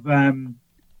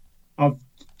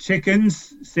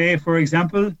chickens, say for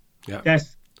example, that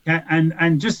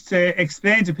and just to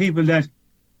explain to people that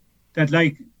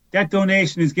like that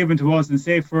donation is given to us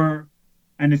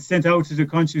and it's sent out to the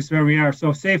countries where we are.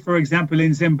 So say for example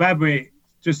in Zimbabwe,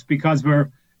 just because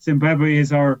Zimbabwe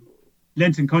is our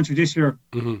Lenten country this year,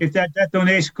 if that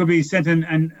donation could be sent in,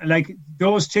 and like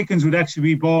those chickens would actually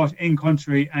be bought in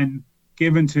country and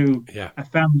given to a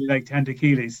family like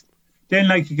Tantakilis. Then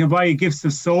like you can buy gifts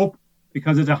of soap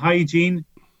because of the hygiene,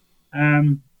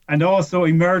 and also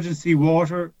emergency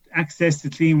water, access to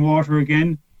clean water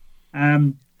again.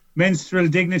 Menstrual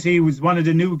dignity was one of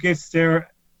the new gifts there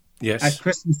at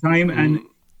Christmas time, and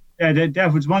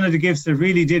that was one of the gifts that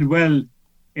really did well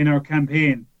in our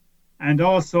campaign. And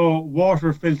also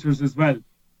water filters as well,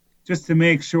 just to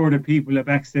make sure that people have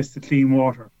access to clean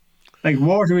water. Like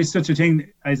water is such a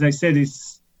thing, as I said,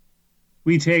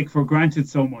 we take for granted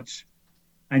so much.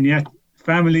 And yet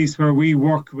families where we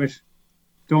work with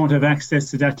don't have access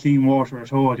to that clean water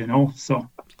at all, so.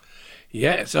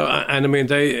 Yeah, so, and I mean,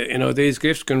 these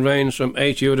gifts can range from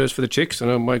 €8 for the chicks. I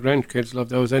know my grandkids love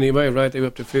those anyway, right? They go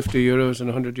up to €50 and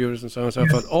 €100 and so on and so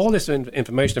forth. All this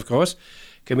information, of course,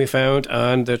 can be found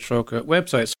on the Trócaire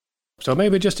website. So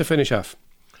maybe just to finish off,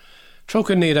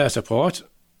 Trócaire need our support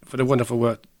for the wonderful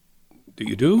work that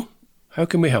you do. How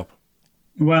can we help?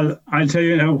 Well, I'll tell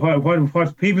you now,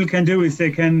 what people can do is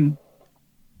they can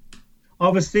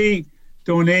obviously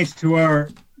donate to our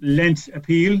Lent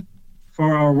appeal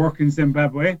for our work in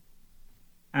Zimbabwe.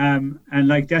 And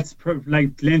like that's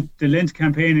like the Lent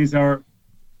campaign is our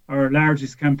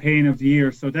largest campaign of the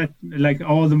year. So that like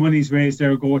all the monies raised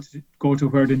there go to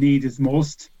where the need is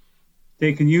most.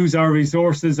 They can use our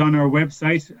resources on our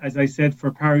website, as I said,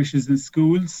 for parishes and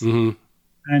schools.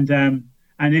 And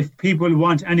if people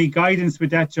want any guidance with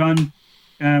that, John,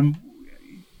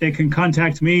 they can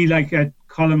contact me like at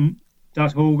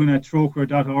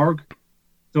colin.hogan@trócaire.org.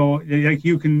 So like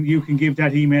you can give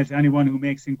that email to anyone who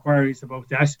makes inquiries about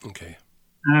that. Okay.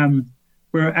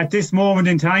 We're at this moment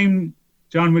in time,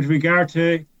 John, with regard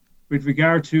to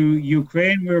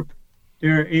Ukraine,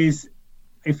 there is,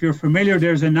 if you're familiar,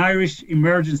 there's an Irish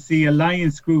Emergency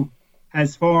Alliance group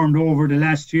has formed over the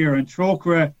last year, and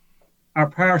Trócaire are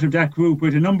part of that group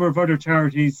with a number of other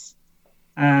charities,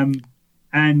 and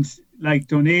like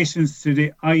donations to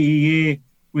the IEA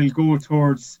will go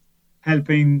towards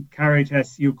helping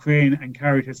Caritas Ukraine and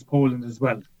Caritas Poland as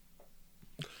well.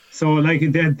 So like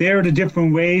they're the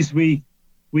different ways we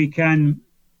can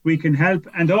help.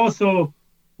 And also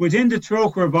within the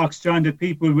Trócaire box, John, that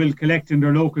people will collect in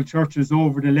their local churches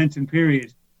over the Lenten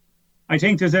period. I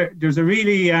think there's a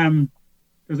really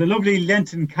there's a lovely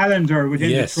Lenten calendar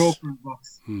within the Trócaire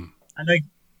box. And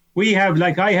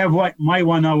like I have my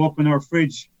one now up in our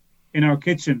fridge in our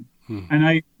kitchen, and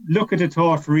I look at the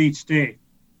thought for each day.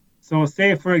 So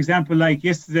say, for example, like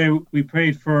yesterday we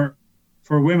prayed for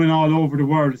women all over the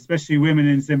world, especially women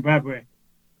in Zimbabwe.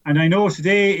 And I know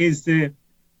today is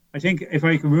I think if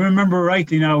I can remember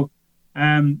rightly now,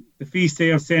 the feast day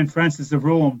of St. Francis of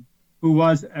Rome, who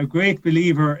was a great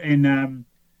believer in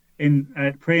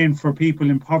praying for people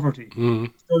in poverty.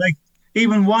 So like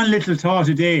even one little thought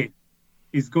a day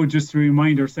is good, just to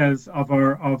remind ourselves of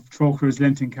Trócaire's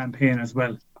Lenten campaign as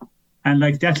well. And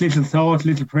like that little thought,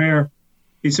 little prayer,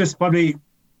 it's just probably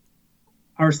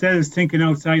ourselves thinking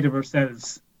outside of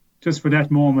ourselves just for that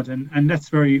moment. And that's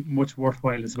very much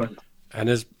worthwhile as well. And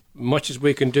as much as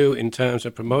we can do in terms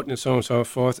of promoting and so on and so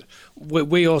forth,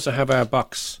 we also have our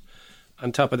box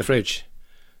on top of the fridge.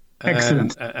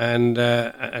 Excellent. And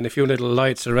a few little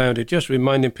lights around it, just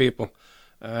reminding people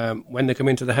when they come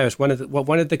into the house, one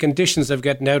of the conditions of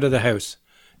getting out of the house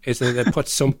is that they put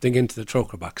something into the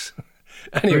troker box.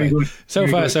 Anyway, so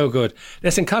far so good.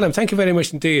 Listen, Colm, thank you very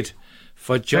much indeed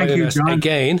for joining us John.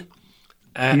 Again.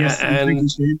 Yes, thank you,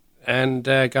 Shane. And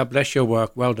God bless your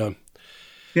work. Well done.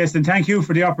 Yes, and thank you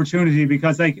for the opportunity,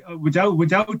 because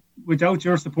without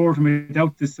your support and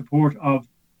without the support of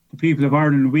the people of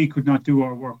Ireland, we could not do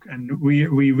our work, and we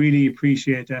really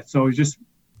appreciate that. So I just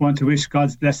want to wish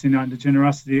God's blessing on the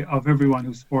generosity of everyone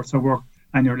who supports our work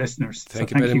and your listeners.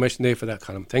 Thank you very much indeed for that,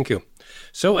 Colm. Thank you.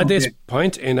 So at this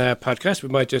point in our podcast, we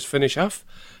might just finish off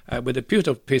with a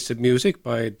beautiful piece of music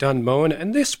by Don Moen,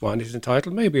 and this one is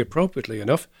entitled, maybe appropriately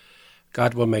enough,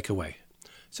 God Will Make a Way.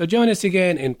 So join us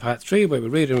again in part 3, where we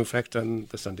read and reflect on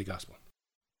the Sunday Gospel.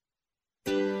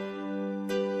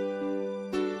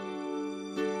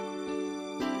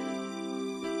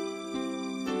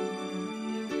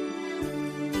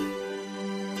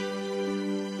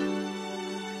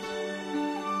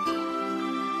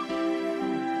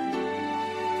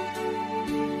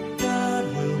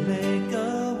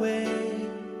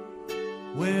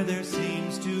 Where there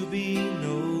seems to be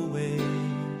no way,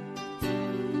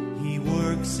 He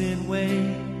works in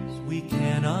ways we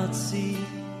cannot see.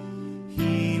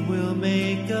 He will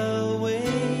make a way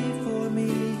for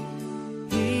me.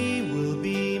 He will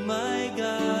be my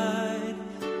guide,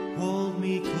 hold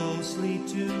me closely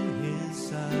to His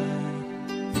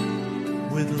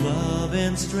side. With love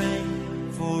and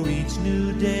strength for each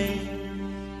new day,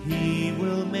 He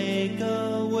will make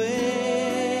a way.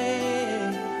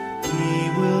 He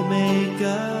will make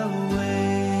a way.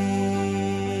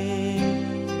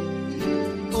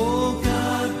 Oh,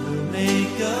 God will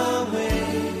make a way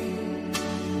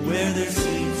where there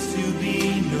seems to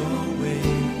be no way.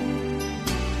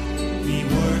 He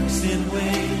works in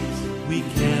ways we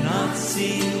cannot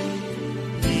see.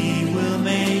 He will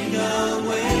make a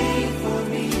way for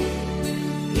me.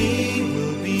 He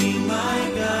will be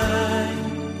my guide,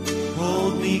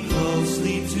 hold me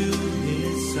closely to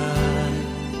His side.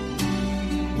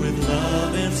 With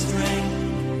love and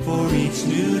strength for each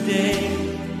new day,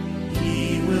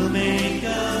 He will make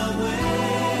a way.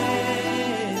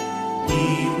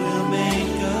 He will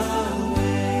make a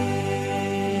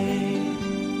way.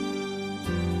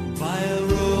 By a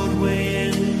roadway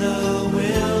in the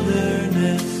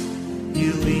wilderness,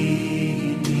 He'll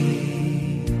lead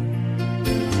me.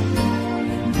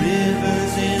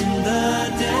 Rivers in the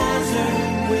desert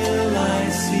will I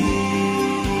see.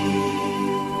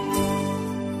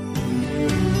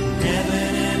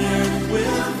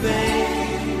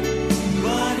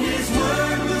 But His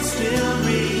word will still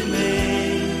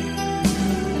remain,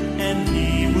 and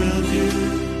He will do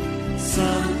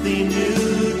something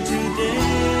new today.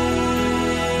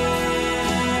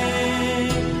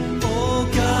 Oh,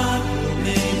 God will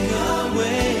make a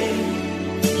way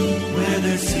where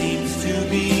there seems to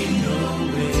be no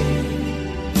way.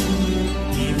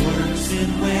 He works in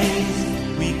ways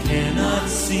we cannot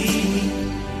see.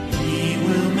 He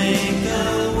will make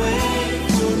a way.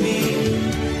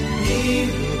 He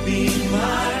will be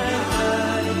my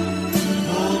guide,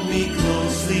 hold me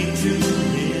closely to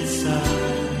His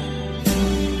side.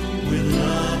 With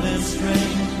love and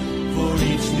strength for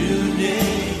each new day,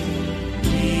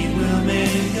 He will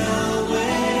make a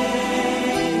way.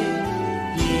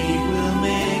 He will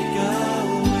make a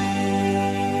way.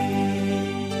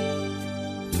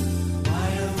 By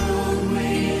a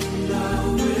roadway in the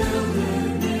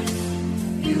wilderness,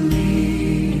 You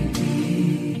lead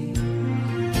me.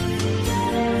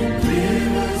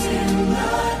 Rivers in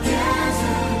the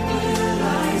desert will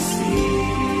I see.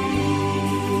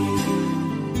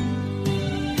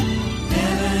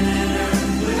 Heaven and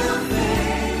earth will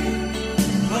fade,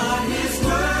 but His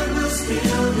word will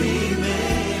still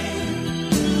remain,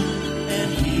 and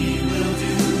He will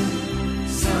do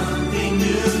something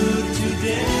new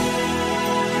today.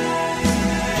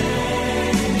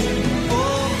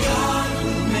 Oh, God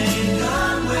will make a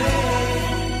way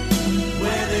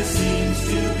where there seems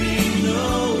to be no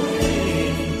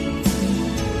way.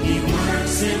 He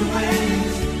works in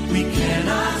ways we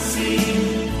cannot see.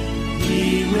 He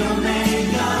will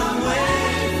make a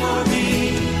way for me.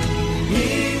 He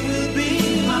will be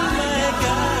my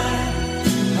guide,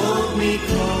 hold me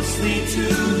closely to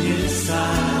His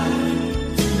side.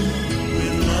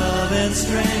 With love and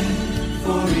strength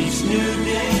for each new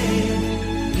day,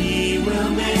 He will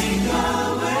make a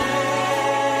way.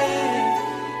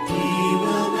 He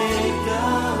will make a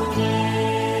way.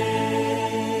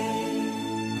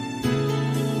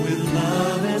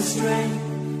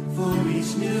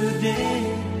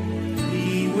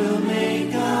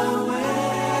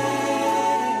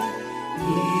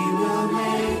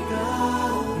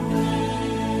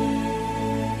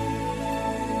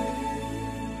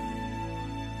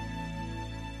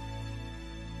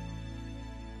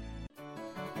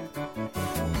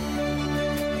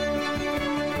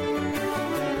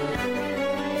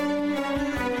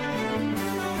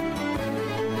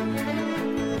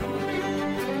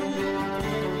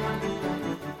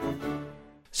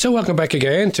 So welcome back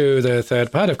again to the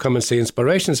third part of Come and See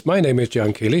Inspirations. My name is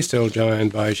John Keeley, still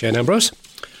joined by Shane Ambrose.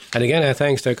 And again, our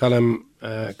thanks to Colin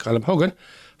Hogan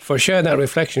for sharing that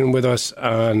reflection with us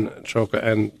on Trócaire,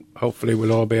 and hopefully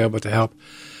we'll all be able to help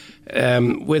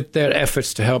with their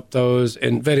efforts to help those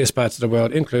in various parts of the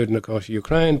world, including, of course,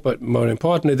 Ukraine. But more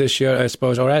importantly this year, I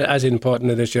suppose, or as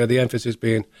importantly this year, the emphasis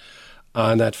being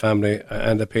on that family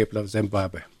and the people of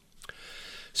Zimbabwe.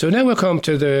 So now we'll come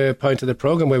to the point of the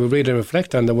programme where we read and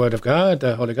reflect on the Word of God,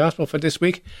 the Holy Gospel for this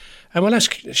week. And we'll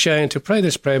ask Shane to pray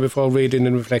this prayer before reading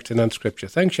and reflecting on Scripture.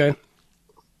 Thanks, Shane.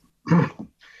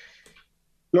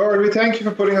 Lord, we thank you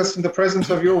for putting us in the presence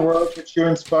of your word, which you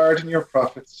inspired in your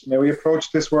prophets. May we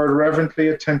approach this word reverently,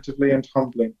 attentively, and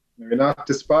humbly. May we not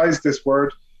despise this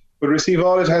word, but receive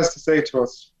all it has to say to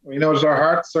us. We know that our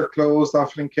hearts are closed,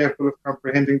 often incapable of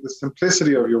comprehending the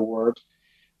simplicity of your word.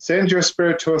 Send your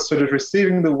Spirit to us so that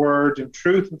receiving the word in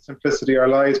truth and simplicity, our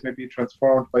lives may be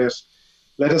transformed by it.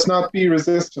 Let us not be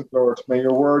resistant, Lord. May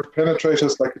your word penetrate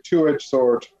us like a two-edged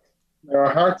sword. May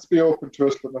our hearts be open to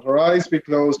us, but not our eyes be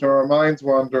closed, nor our minds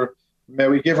wander. May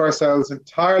we give ourselves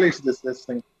entirely to this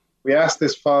listening. We ask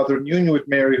this, Father, in union with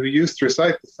Mary, who used to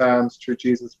recite the Psalms, through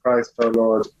Jesus Christ our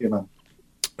Lord. Amen.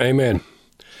 Amen.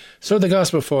 So the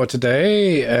Gospel for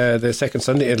today, the second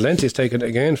Sunday in Lent, is taken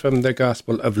again from the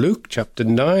Gospel of Luke, chapter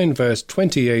 9, verse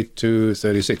 28 to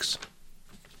 36.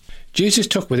 Jesus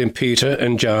took with him Peter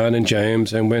and John and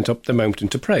James and went up the mountain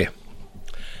to pray.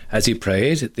 As he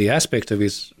prayed, the aspect of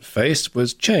his face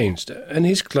was changed, and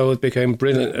his clothes became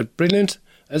brilliant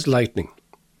as lightning.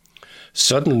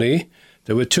 Suddenly,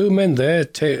 there were two men there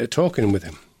talking with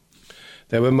him.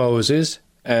 There were Moses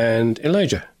and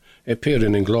Elijah,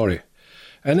 appearing in glory.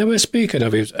 And they were speaking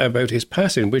about his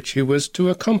passing, which he was to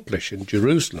accomplish in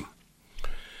Jerusalem.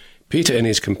 Peter and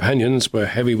his companions were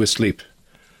heavy with sleep,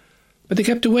 but they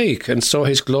kept awake and saw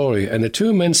his glory, and the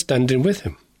two men standing with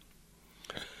him.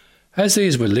 As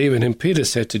these were leaving him, Peter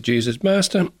said to Jesus,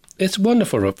 "Master, it's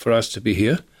wonderful for us to be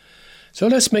here. So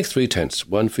let's make 3 tents,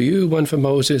 one for you, one for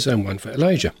Moses, and one for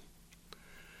Elijah."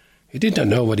 He did not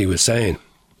know what he was saying.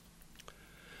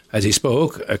 As he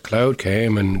spoke, a cloud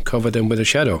came and covered them with a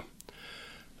shadow.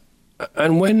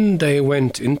 And when they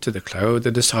went into the cloud,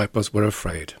 the disciples were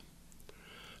afraid.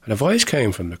 And a voice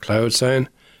came from the cloud saying,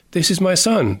 "This is my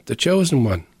son, the chosen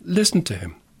one. Listen to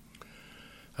him."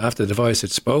 After the voice had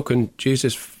spoken,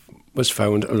 Jesus was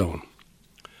found alone.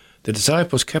 The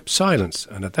disciples kept silence,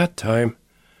 and at that time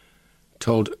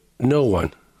told no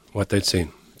one what they'd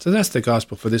seen. So that's the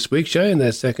Gospel for this week, Shane,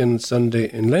 the second Sunday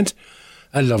in Lent.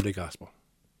 A lovely Gospel.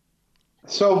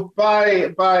 So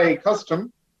by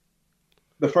custom,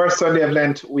 the first Sunday of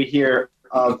Lent, we hear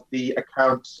of the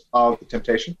account of the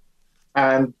temptation.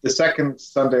 And the second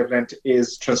Sunday of Lent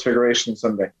is Transfiguration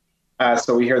Sunday.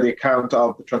 So we hear the account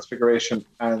of the Transfiguration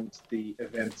and the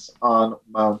events on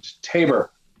Mount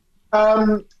Tabor.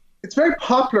 It's a very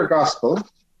popular gospel.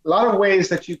 A lot of ways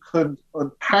that you could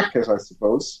unpack it, I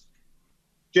suppose.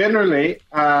 Generally,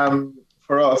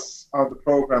 for us on the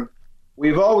program,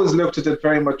 we've always looked at it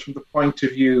very much from the point of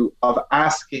view of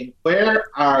asking, where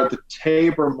are the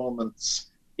Tabor moments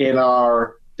in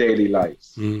our daily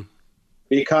lives?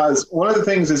 Because one of the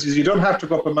things is you don't have to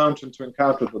go up a mountain to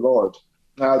encounter the Lord.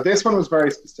 Now, this one was very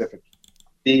specific.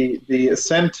 The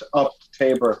ascent up to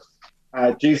Tabor,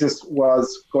 Jesus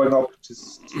was going up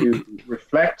to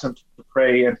reflect and to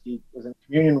pray, and he was in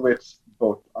communion with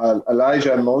both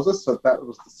Elijah and Moses, so that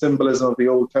was the symbolism of the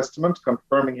Old Testament,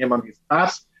 confirming him on his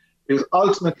path. Because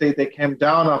ultimately they came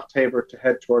down off Tabor to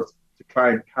head towards the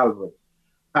climb Calvary.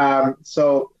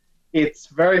 So it's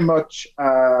very much,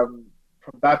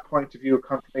 from that point of view, a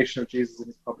confirmation of Jesus in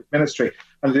his public ministry.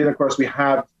 And then, of course, we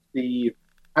have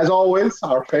as always,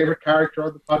 our favorite character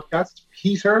on the podcast,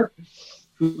 Peter,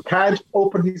 who can't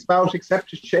open his mouth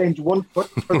except to change one foot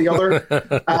for the other.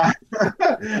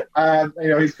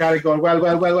 And he's kind of going, well,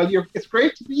 it's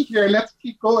great to be here. Let's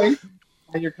keep going.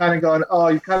 And you're kind of going,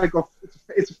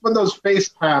 it's one of those face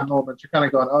palm moments. You're kind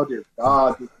of going, oh, dear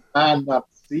God, does the man not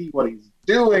see what he's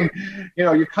doing?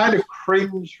 You kind of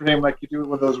cringe for him like you do with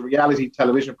one of those reality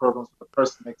television programs where the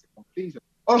person makes a complete and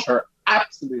utter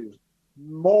absolute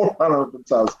moron of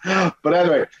themselves. But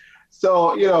anyway,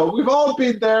 so, we've all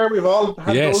been there. We've all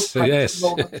had those types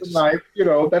of moments in life,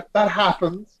 that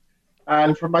happens.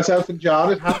 And for myself and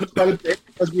John, it happens quite a bit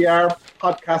because we are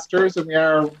podcasters and we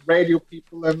are radio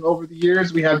people. And over the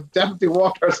years, we have definitely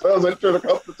walked ourselves into it a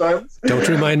couple of times. Don't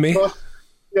remind me.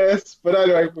 But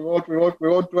anyway, we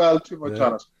won't dwell too much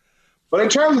on it. But in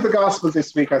terms of the gospel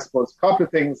this week, I suppose a couple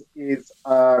of things is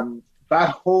that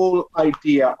whole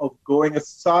idea of going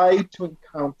aside to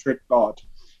encounter God.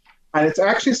 And it's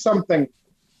actually something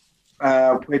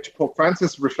which Pope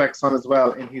Francis reflects on as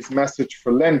well in his message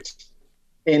for Lent,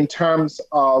 in terms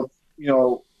of,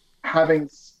 having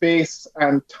space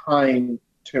and time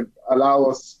to allow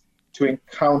us to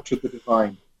encounter the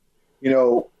divine.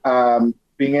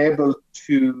 Being able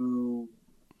to,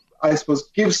 I suppose,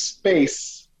 give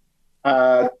space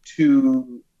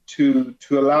to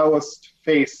allow us to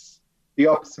face the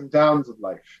ups and downs of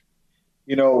life.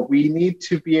 We need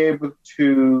to be able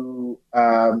to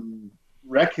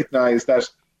recognize that,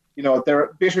 there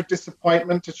are bitter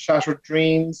disappointment, shattered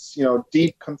dreams,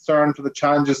 deep concern for the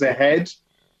challenges ahead,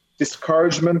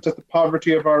 discouragement at the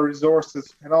poverty of our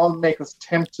resources can all make us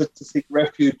tempted to seek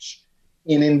refuge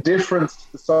in indifference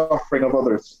to the suffering of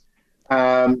others.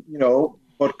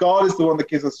 But God is the one that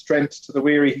gives us strength to the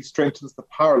weary. He strengthens the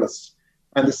powerless.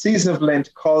 And the season of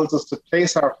Lent calls us to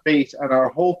place our faith and our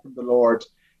hope in the Lord,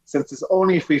 since it's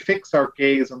only if we fix our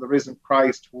gaze on the risen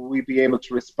Christ will we be able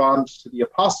to respond to the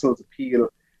apostles' appeal,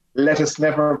 let us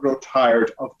never grow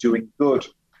tired of doing good.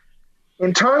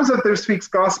 In terms of this week's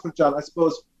Gospel, John, I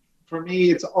suppose for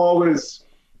me it's always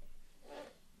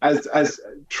as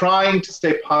trying to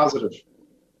stay positive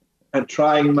and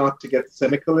trying not to get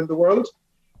cynical in the world.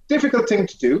 Difficult thing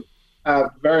to do,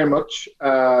 very much,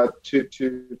 to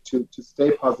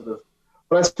stay positive.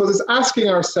 But I suppose it's asking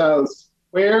ourselves,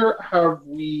 where have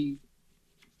we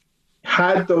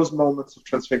had those moments of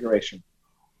transfiguration?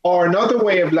 Or another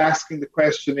way of asking the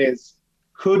question is,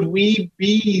 could we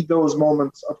be those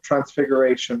moments of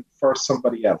transfiguration for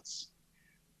somebody else?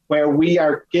 Where we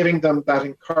are giving them that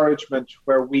encouragement,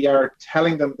 where we are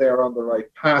telling them they're on the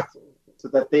right path so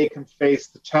that they can face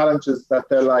the challenges that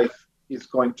their life is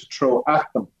going to throw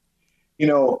at them.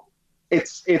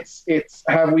 It's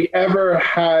have we ever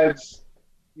had,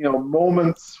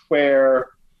 moments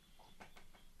where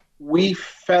we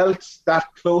felt that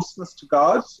closeness to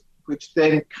God, which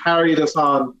then carried us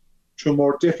on through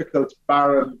more difficult,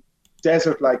 barren,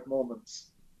 desert-like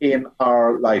moments in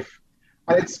our life.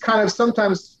 And it's kind of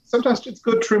sometimes it's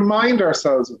good to remind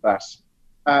ourselves of that.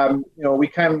 We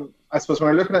can, I suppose,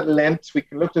 when we're looking at Lent, we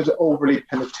can look at it overly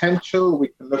penitential. We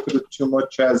can look at it too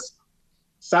much as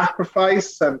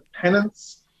sacrifice and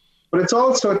penance. But it's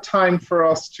also a time for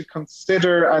us to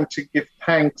consider and to give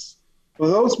thanks for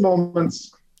those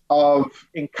moments of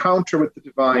encounter with the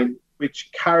divine, which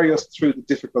carry us through the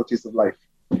difficulties of life.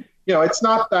 It's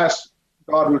not that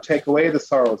God will take away the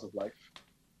sorrows of life.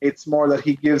 It's more that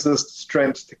he gives us the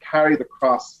strength to carry the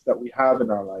cross that we have in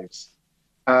our lives.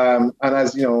 And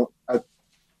as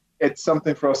it's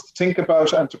something for us to think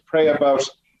about and to pray about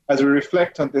as we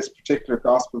reflect on this particular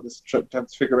gospel, this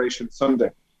Transfiguration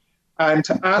Sunday. And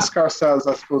to ask ourselves,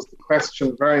 I suppose, the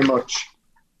question very much,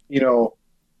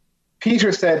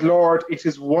 Peter said, Lord, it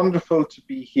is wonderful to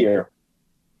be here.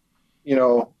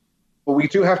 But we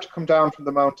do have to come down from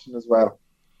the mountain as well.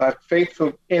 That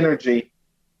faithful energy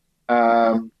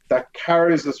that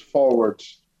carries us forward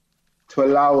to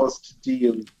allow us to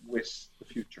deal with the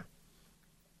future.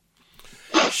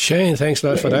 Shane, thanks a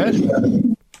lot for that.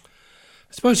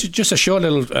 I suppose just a short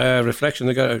little reflection.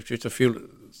 I got just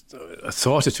a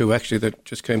thought or two actually that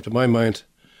just came to my mind.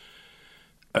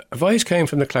 A voice came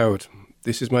from the cloud.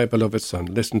 This is my beloved son.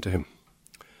 Listen to him.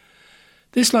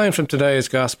 This line from today's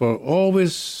gospel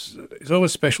is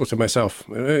always special to myself.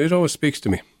 It always speaks to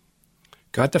me.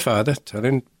 God the Father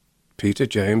telling Peter,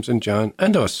 James and John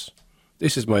and us,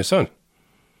 this is my son.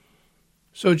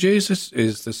 So Jesus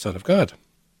is the Son of God.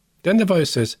 Then the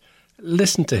voice says,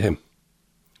 listen to him.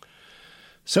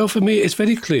 So for me, it's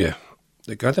very clear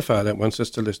that God the Father wants us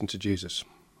to listen to Jesus.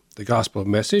 The gospel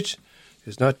message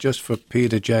is not just for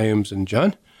Peter, James and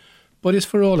John, but it's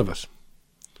for all of us.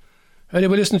 How do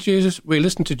we listen to Jesus? We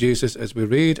listen to Jesus as we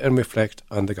read and reflect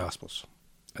on the Gospels.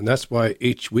 And that's why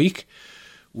each week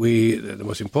the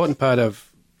most important part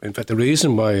of, in fact, the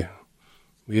reason why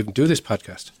we even do this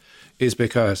podcast is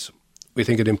because we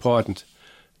think it important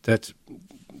that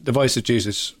the voice of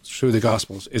Jesus through the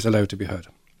Gospels is allowed to be heard.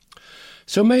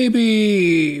 So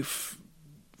maybe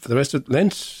for the rest of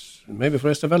Lent, maybe for the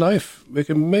rest of our life, we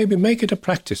can maybe make it a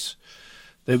practice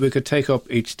that we could take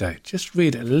up each day. Just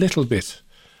read a little bit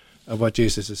of what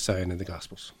Jesus is saying in the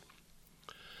Gospels.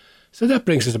 So that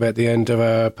brings us about the end of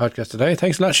our podcast today.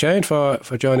 Thanks a lot, Shane, for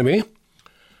joining me.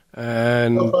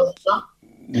 And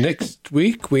next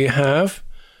week we have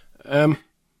a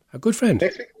good friend.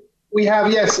 Next week we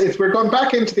have, yes, we're going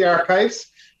back into the archives,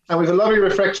 and we have a lovely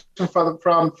reflection from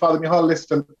Father Micheál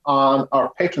Liston on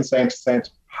our patron saint, St.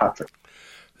 Patrick.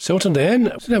 So until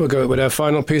then, so now we'll go with our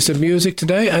final piece of music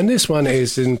today, and this one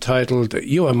is entitled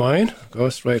You Are Mine,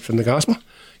 goes straight from the Gospel.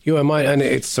 You Are Mine, and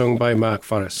it's sung by Mark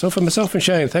Forrest. So for myself and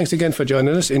Shane, thanks again for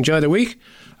joining us. Enjoy the week,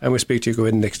 and we'll speak to you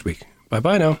again next week.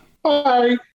 Bye-bye now.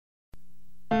 Bye.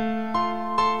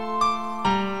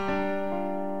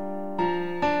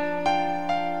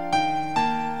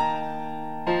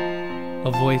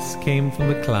 A voice came from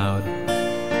the cloud.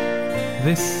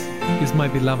 This is my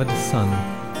beloved Son,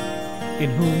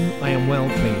 in whom I am well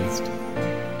pleased.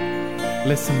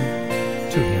 Listen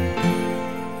to him.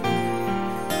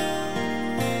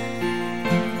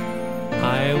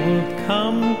 I will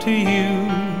come to you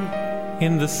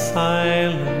in the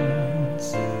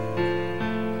silence.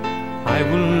 I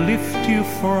will lift you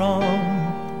from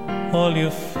all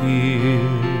your fear.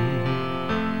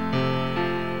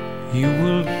 You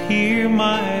will hear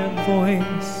my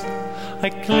voice. I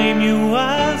claim you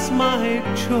as my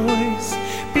choice.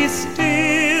 Be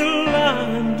still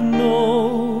and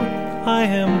know I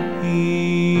am here.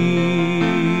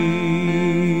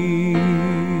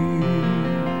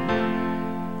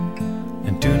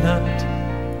 And do not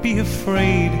be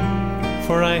afraid,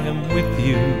 for I am with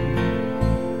you.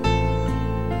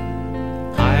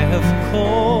 I have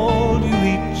called you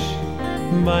each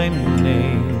by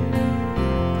name.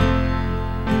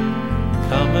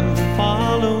 Come and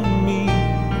follow me,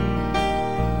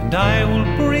 and I will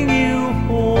bring you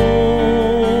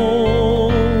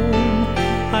home.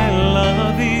 I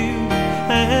love you,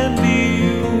 and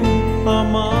you are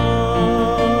mine.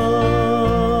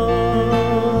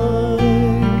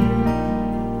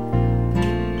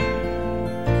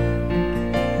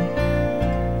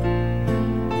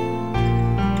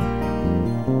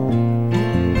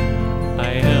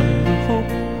 I am the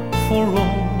hope for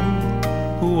all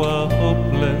who are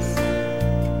hopeless.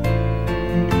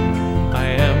 I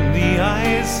am the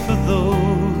eyes for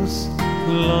those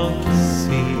who long to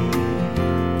see.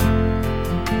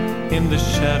 In the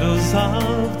shadows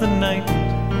of the night,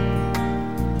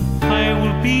 I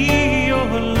will be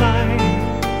your light.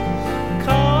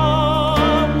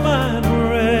 Come and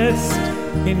rest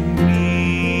in me.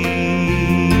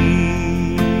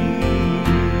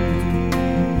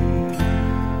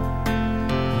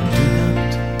 Do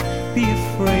not be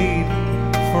afraid,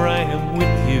 for I am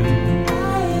with you.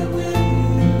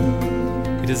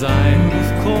 It is I who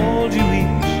have called you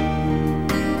each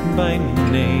by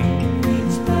name.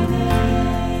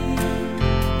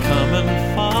 Come and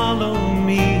follow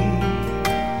me,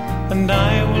 and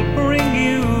I will bring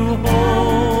you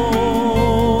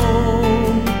home.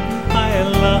 I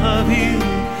love you,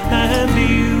 and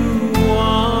you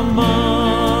are mine.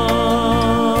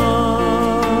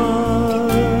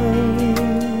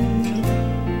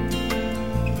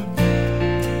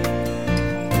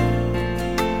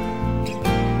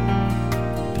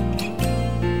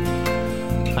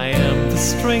 I am the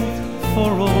strength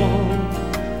for all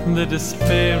the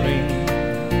despairing,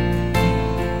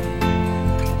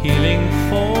 healing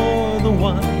for the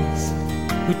ones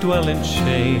who dwell in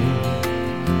shame.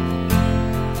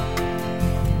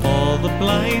 All the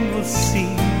blind will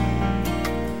see,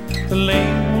 the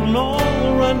lame will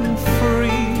all run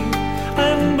free,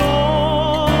 and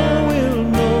all will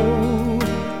know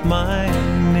my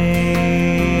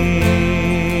name.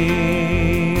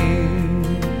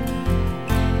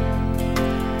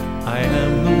 I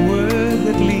am the word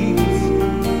that leads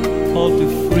all to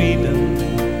freedom.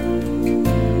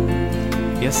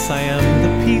 Yes, I am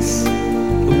the peace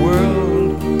the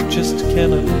world just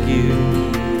cannot give.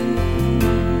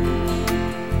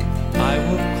 I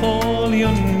will call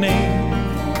your name,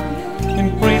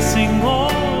 embracing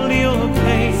all your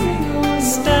pain.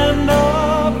 Stand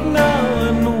up now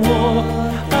and walk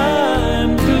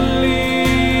and live.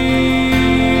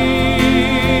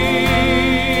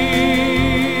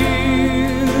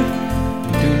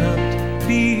 Do not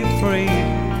be afraid,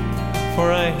 for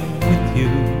I am with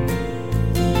you.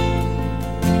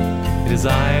 It is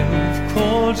I who've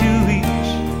called you each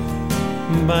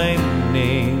by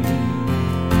name.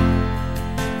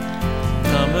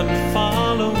 Come and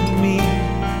follow me,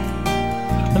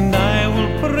 and I will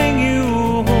bring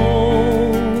you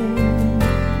home.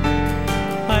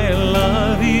 I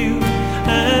love you,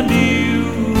 and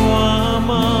you are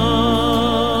mine.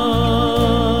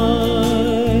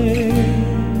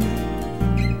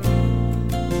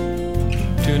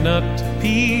 Do not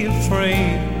be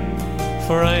afraid,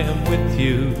 for I am with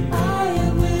you.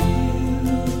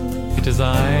 It is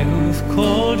I who've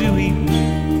called you each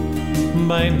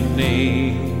by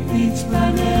name.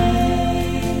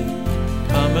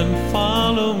 Come and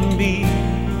follow me,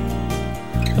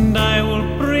 and I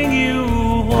will bring you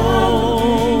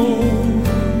home.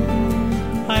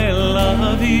 I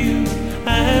love you,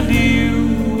 and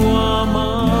you are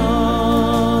mine.